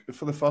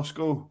first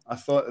goal. I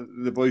thought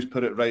the boys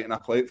put it right in a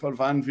plate for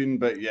Van Veen,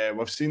 but yeah,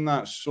 we've seen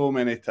that so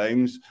many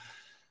times.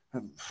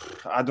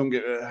 I don't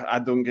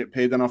get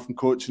paid enough in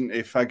coaching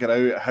to figure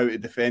out how to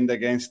defend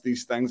against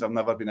these things. I've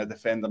never been a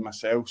defender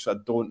myself, so I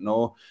don't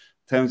know.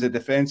 In terms of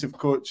defensive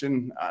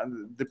coaching,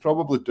 they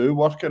probably do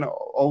work in it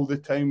all the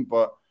time,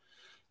 but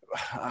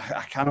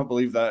I cannot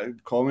believe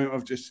that comment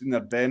I've just seen there.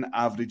 Ben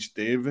average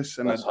Davis,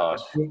 and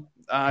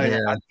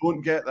I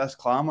don't get this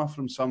clamour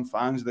from some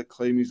fans that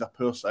claim he's a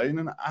poor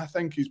signing. I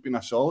think he's been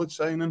a solid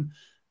signing.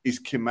 He's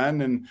come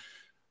in, and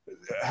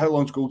how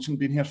long's Goldson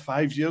been here?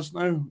 5 years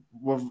now.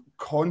 We've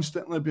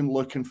constantly been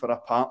looking for a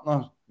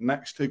partner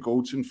next to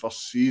Goldson for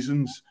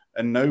seasons,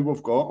 and now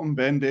we've got him.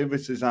 Ben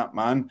Davies is that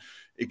man.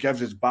 He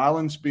gives us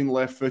balance being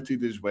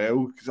left-footed as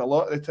well, because a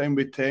lot of the time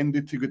we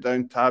tended to go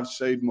down Tav's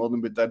side more than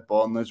we did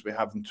Borna's. We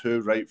have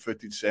two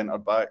right-footed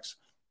centre-backs.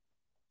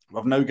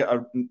 We've now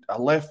got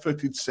a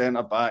left-footed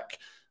centre-back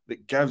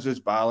that gives us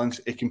balance.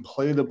 He can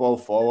play the ball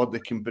forward. He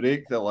can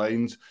break the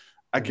lines.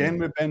 Again,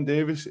 with Ben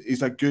Davies,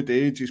 he's a good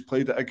age. He's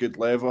played at a good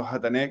level,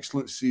 had an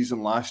excellent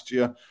season last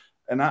year.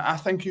 And I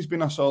think he's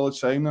been a solid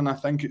signing. I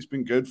think it's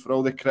been good for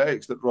all the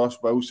critics that Ross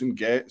Wilson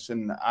gets,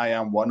 and I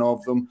am one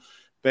of them.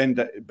 Ben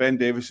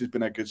Davies has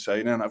been a good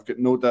signing. I've got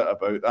no doubt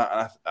about that.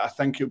 And I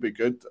think he'll be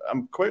good.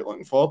 I'm quite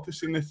looking forward to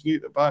seeing the three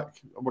at the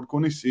back. We're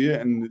going to see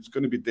it, and it's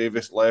going to be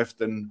Davies left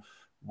and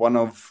one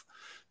of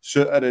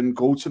Suter and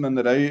Goldson on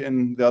the right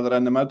and the other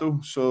in the middle.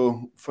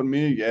 So for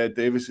me, yeah,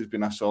 Davies has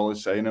been a solid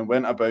signing.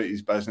 Went about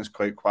his business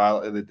quite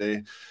quietly the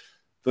day.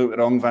 Don't get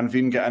me wrong, Van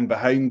Veen got in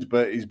behind,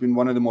 but he's been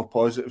one of the more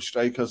positive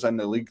strikers in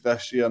the league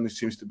this year, and he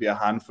seems to be a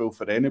handful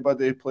for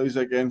anybody he plays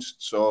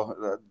against.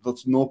 So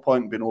there's no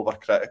point in being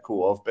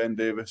overcritical of Ben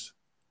Davies.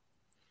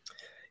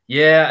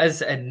 Yeah, it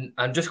is, and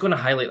I'm just going to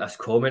highlight this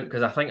comment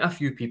because I think a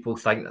few people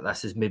think that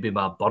this is maybe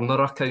my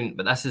burner account,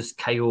 but this is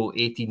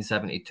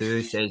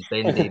Kyle1872 says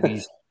Ben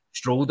Davies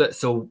strolled it.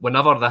 So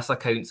whenever this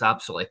account's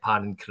absolutely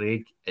panning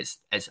Craig, it's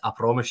I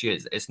promise you,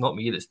 it's not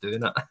me that's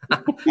doing it.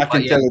 I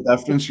can tell the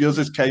difference. Yours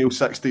is Kyle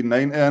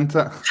 1690, isn't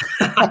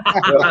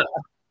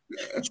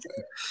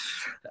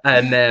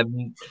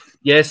And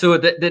so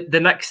the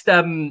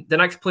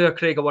next player,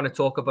 Craig, I want to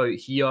talk about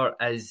here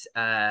is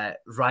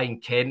Ryan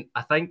Kent.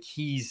 I think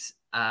he's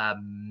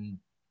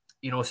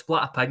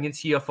split opinions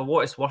here. For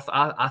what it's worth,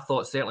 I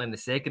thought certainly in the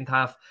second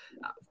half,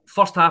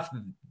 first half,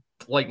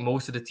 like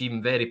most of the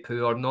team, very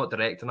poor, not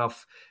direct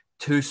enough,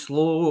 too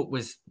slow,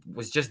 was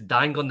just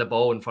dangling the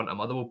ball in front of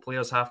Motherwell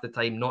players half the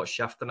time, not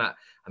shifting it.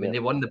 I mean, they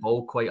won the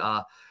ball quite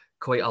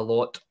a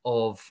lot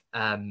of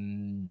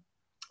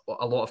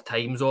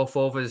times off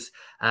of us.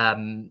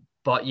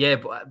 But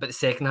the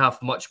second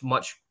half much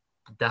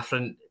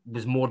different,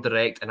 was more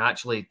direct, and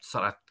actually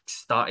sort of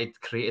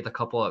created a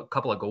couple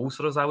of goals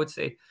for us, I would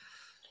say.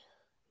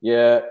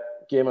 Yeah,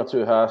 game or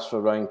two halves for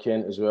Ryan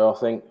Kent as well. I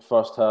think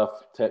first half,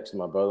 texting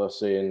my brother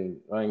saying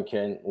Ryan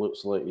Kent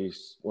looks like he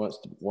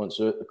wants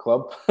out the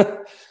club.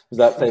 It was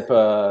that type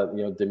of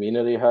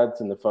demeanour he had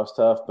in the first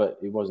half, but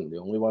he wasn't the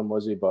only one,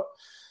 was he? But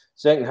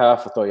second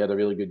half, I thought he had a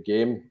really good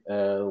game.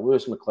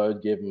 Lewis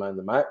McLeod gave him man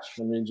the match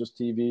on Rangers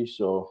TV,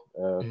 so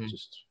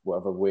just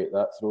whatever weight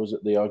that throws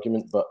at the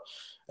argument. But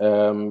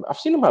I've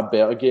seen him have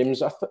better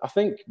games. I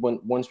think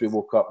once we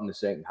woke up in the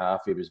second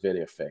half, he was very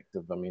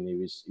effective. I mean, he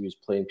was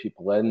playing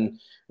people in.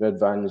 Red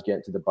Van was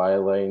getting to the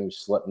byline,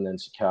 slipping in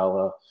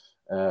Sakala,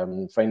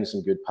 finding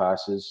some good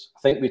passes.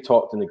 I think we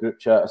talked in the group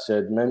chat. I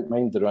said,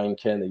 mind the Ryan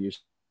Kent that used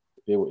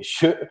to be able to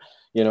shoot.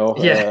 You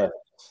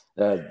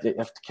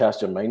have to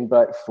cast your mind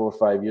back 4 or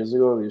 5 years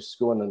ago. He was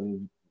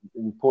scoring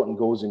important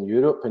goals in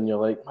Europe, and you're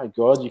like, my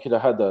God, you could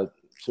have had a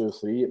 2 or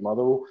 3 at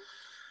Motherwell.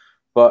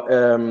 But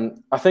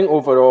I think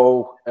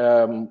overall,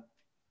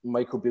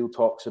 Michael Beale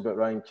talks about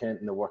Ryan Kent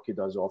and the work he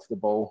does off the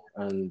ball,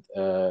 and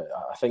I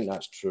think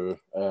that's true.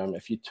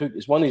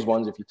 It's one of these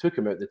ones, if you took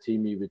him out of the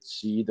team, you would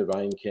see the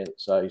Ryan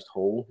Kent-sized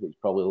hole that he's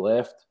probably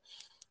left.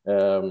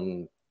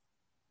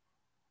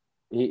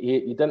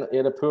 He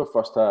had a poor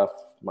first half,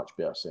 much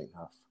better second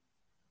half.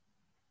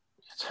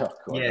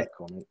 That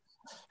comment.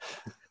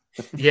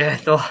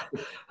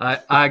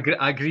 I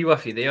agree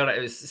with you there.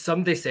 It was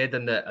somebody said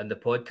in the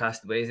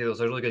podcast Wednesday, there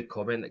was a really good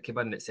comment that came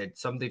in that said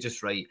somebody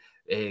just write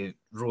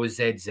Rose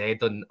ZZ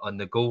on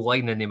the goal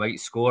line and they might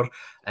score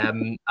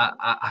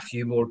a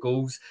few more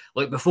goals.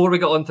 Like, before we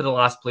get on to the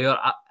last player,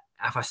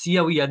 if I see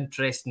a wee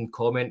interesting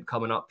comment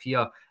coming up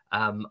here,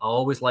 I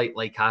always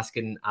like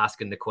asking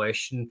the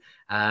question.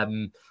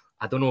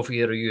 I don't know if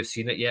either of you have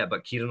seen it yet,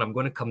 but Kieran, I'm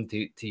going to come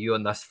to you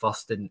on this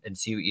first and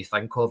see what you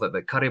think of it.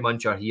 But Curry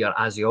Muncher here,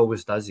 as he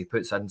always does, he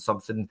puts in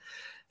something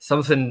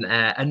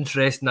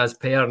interesting as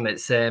per, and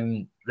it's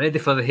ready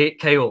for the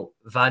hate, Kyle.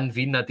 Van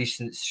Veen, a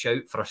decent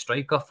shout for a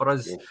striker for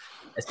us. Yeah.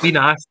 It's been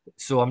asked,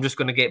 so I'm just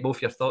going to get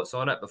both your thoughts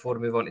on it before we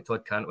move on to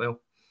Todd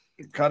Cantwell.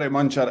 Curry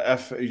Muncher,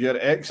 if your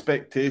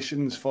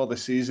expectations for the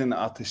season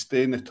are to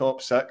stay in the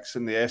top 6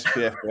 in the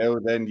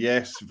SPFL, then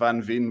yes,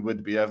 Van Veen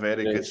would be a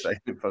very good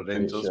signing for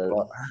Rangers.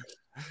 But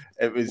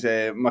it was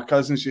my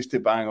cousins used to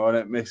bang on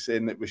at me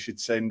saying that we should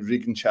sign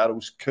Regan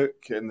Charles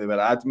Cook, and they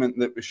were adamant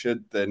that we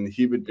should. Then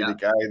he would be the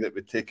guy that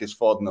would take us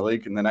forward in the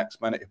league, and the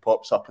next minute he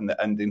pops up in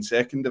the Indian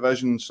second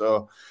division.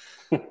 So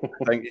I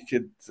think you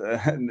could,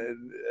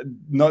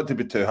 not to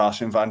be too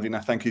harsh on Van Veen, I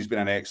think he's been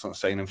an excellent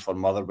signing for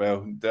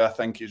Motherwell. Do I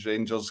think he's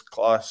Rangers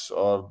class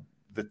or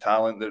the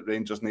talent that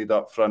Rangers need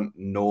up front?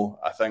 No.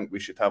 I think we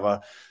should have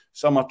a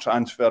summer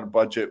transfer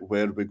budget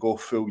where we go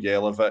full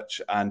Jelavic,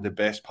 and the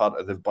best part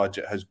of the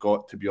budget has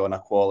got to be on a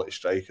quality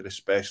striker,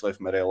 especially if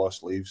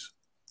Morelos leaves.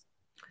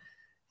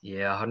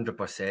 Yeah,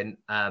 100%.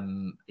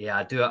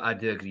 I do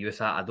agree with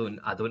that.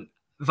 I don't.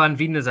 Van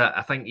Veen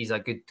I think he's a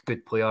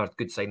good player,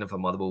 good signing for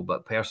Motherwell,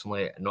 but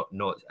personally, not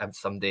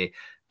somebody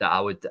that I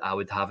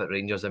would have at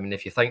Rangers. I mean,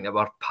 if you think that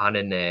we're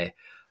panning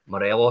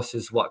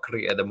Morelos' work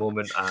rate at the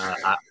moment,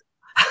 I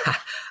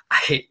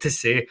hate to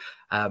say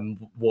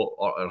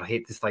or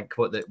hate to think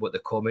what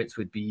the comments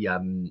would be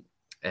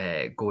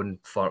going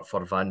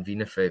for Van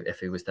Veen if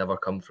he was to ever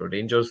come through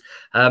Rangers.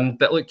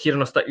 But look, Kieran,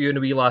 I'll stick you in a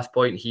wee last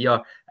point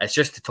here. It's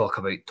just to talk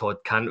about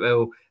Todd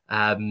Cantwell.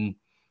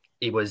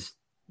 He was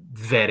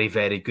very,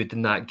 very good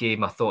in that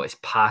game. I thought his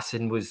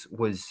passing was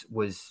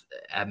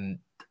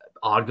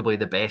arguably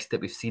the best that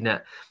we've seen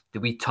it. The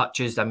wee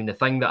touches. I mean, the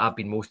thing that I've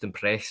been most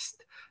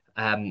impressed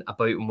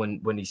about him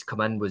when he's come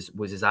in was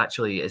his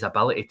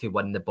ability to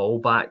win the ball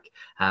back.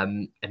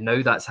 And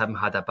now that's him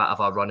had a bit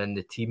of a run in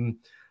the team.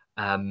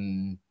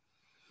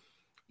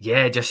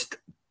 Just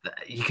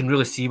you can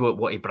really see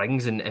what he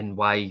brings and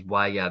why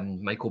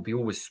Michael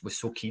Beale was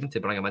so keen to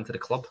bring him into the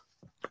club.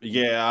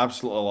 Yeah, I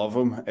absolutely love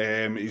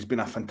him. He's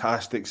been a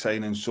fantastic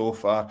signing so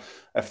far.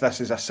 If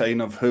this is a sign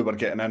of who we're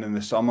getting in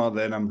the summer,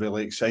 then I'm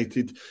really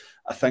excited.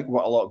 I think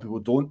what a lot of people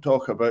don't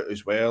talk about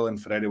as well,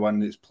 and for anyone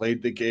that's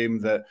played the game,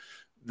 that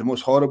the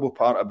most horrible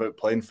part about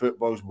playing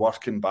football is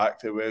working back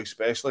to it,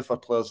 especially for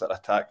players that are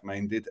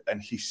attack-minded,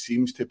 and he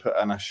seems to put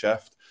in a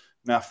shift.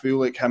 Now, I feel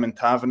like him and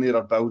Tavernier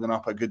are building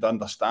up a good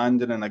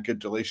understanding and a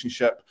good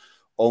relationship,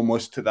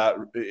 almost to that.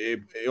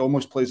 He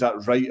almost plays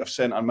that right of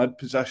centre mid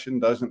position,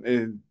 doesn't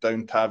he,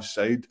 down Tav's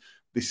side.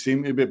 They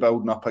seem to be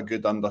building up a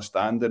good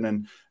understanding,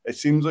 and it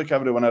seems like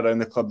everyone around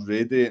the club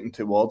radiating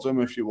towards him.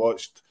 If you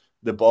watched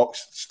the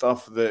box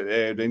stuff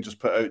that Rangers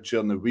put out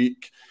during the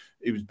week.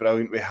 He was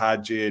brilliant with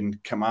Hadji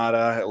and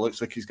Kamara. It looks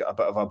like he's got a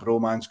bit of a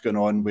bromance going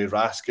on with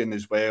Raskin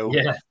as well.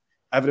 Yeah.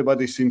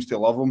 Everybody seems to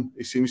love him.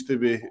 He seems to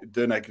be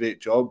doing a great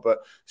job. But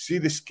see,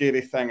 the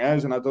scary thing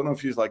is, and I don't know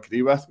if you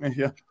agree with me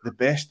here, the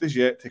best is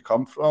yet to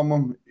come from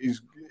him.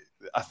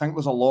 I think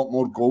there's a lot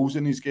more goals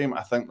in his game.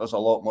 I think there's a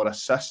lot more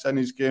assists in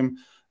his game.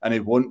 And he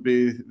won't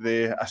be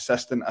the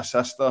assistant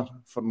assister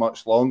for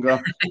much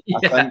longer. Yeah.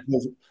 I think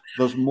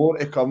there's more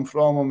to come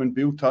from him. And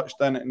Beale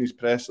touched on it in his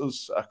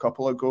pressers a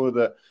couple ago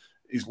that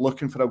he's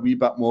looking for a wee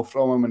bit more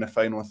from him in the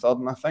final third.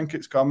 And I think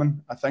it's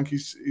coming. I think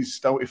he's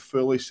still to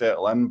fully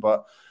settle in.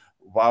 But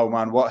wow,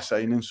 man, what a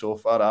signing so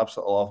far. I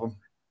absolutely love him.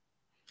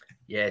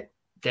 Yeah,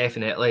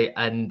 definitely.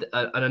 And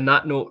on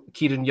that note,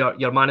 Kieran,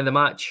 your man of the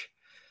match?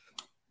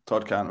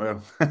 Todd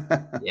Cantwell.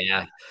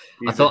 Yeah.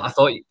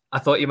 I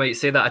thought you might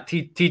say that. I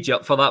teed you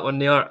up for that one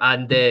there.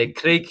 And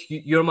Craig,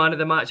 your man of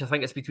the match, I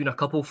think it's between a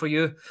couple for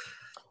you.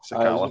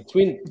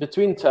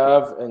 Between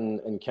Tav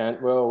and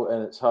Cantwell,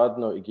 and it's hard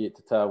not to get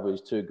to Tav with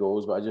his 2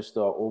 goals, but I just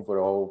thought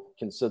overall,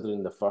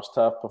 considering the first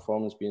half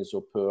performance being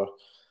so poor,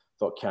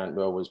 thought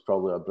Cantwell was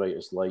probably our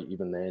brightest light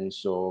even then.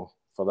 So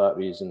for that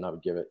reason, I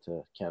would give it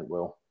to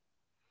Cantwell.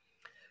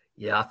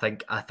 Yeah, I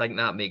think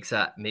that makes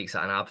it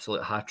an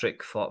absolute hat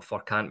trick for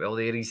Cantwell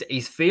there.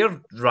 He's fair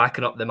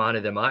racking up the man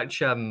of the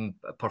match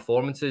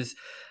performances.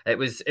 It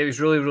was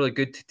really, really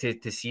good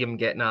to see him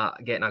getting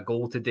a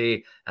goal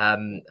today.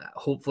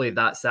 Hopefully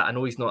that's that. I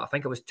know he's not. I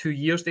think it was 2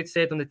 years they'd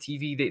said on the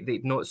TV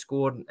they'd not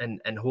scored,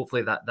 and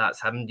hopefully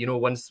that's him. You know,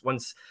 once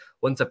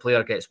a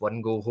player gets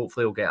 1 goal,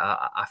 hopefully he'll get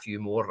a few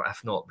more,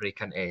 if not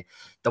break into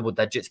double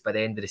digits by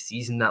the end of the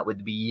season. That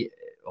would be.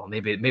 Or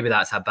maybe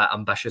that's a bit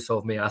ambitious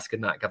of me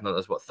asking that, given that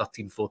there's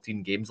 13,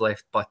 14 games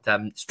left. But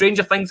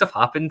stranger things have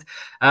happened.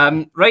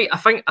 Right, I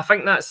think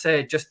that's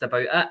just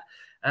about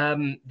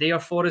it. There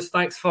for us.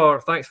 Thanks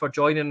for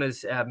joining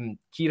us,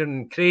 Kieran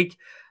and Craig.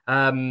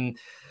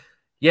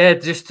 Yeah,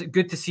 just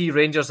good to see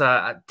Rangers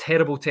a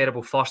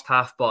terrible first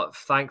half, but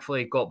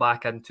thankfully got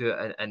back into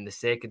it in the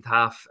second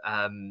half.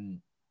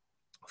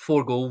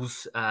 4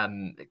 goals,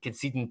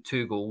 conceding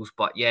 2 goals,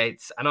 but yeah,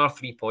 it's another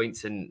 3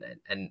 points and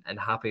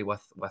happy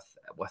with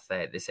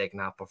the second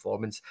half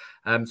performance.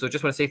 So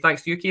just want to say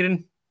thanks to you,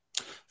 Kieran.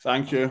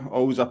 Thank you.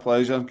 Always a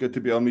pleasure. Good to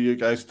be on with you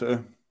guys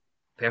too.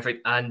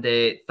 Perfect. And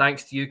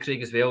thanks to you,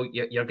 Craig, as well.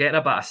 You're getting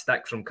a bit of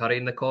stick from Curry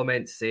in the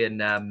comments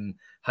saying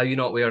how you're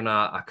not wearing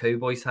a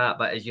Cowboys hat,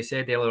 but as you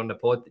said earlier on the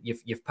pod,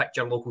 you've picked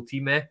your local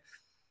team, eh?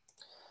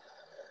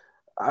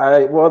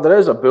 Well, there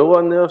is a bull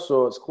on there,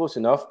 so it's close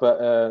enough.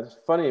 But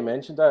funny you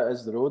mentioned that,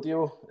 is the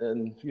rodeo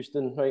in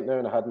Houston right now,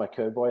 and I had my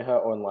cowboy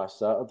hat on last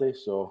Saturday,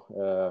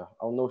 so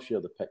I'll no share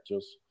the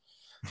pictures.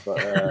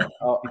 But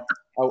I'll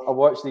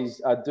watch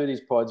these. I do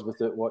these pods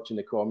without watching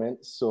the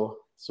comments, so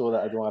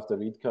that I don't have to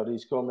read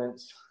Curry's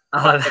comments.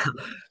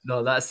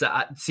 No, that's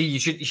see. You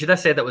should have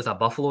said it was a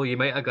buffalo. You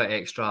might have got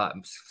extra,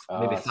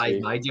 maybe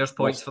 5 my dears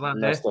points for that.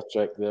 Mr.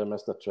 Trick there,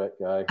 Mr. Trick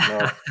guy.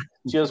 No.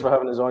 Cheers for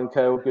having us on,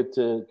 Kyle. Good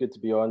to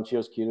be on.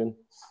 Cheers, Kieran.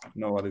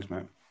 No worries,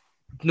 man.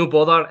 No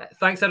bother.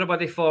 Thanks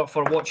everybody for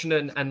watching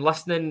and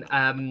listening.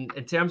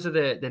 In terms of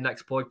the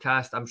next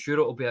podcast, I'm sure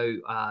it'll be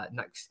out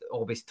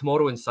it'll be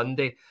tomorrow and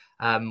Sunday.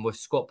 With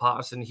Scott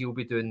Patterson, he'll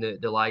be doing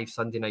the live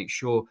Sunday night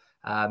show.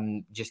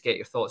 Just get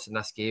your thoughts on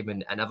this game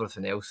and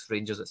everything else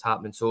Rangers that's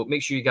happening. So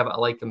make sure you give it a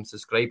like and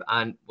subscribe,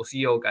 and we'll see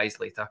you all guys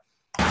later.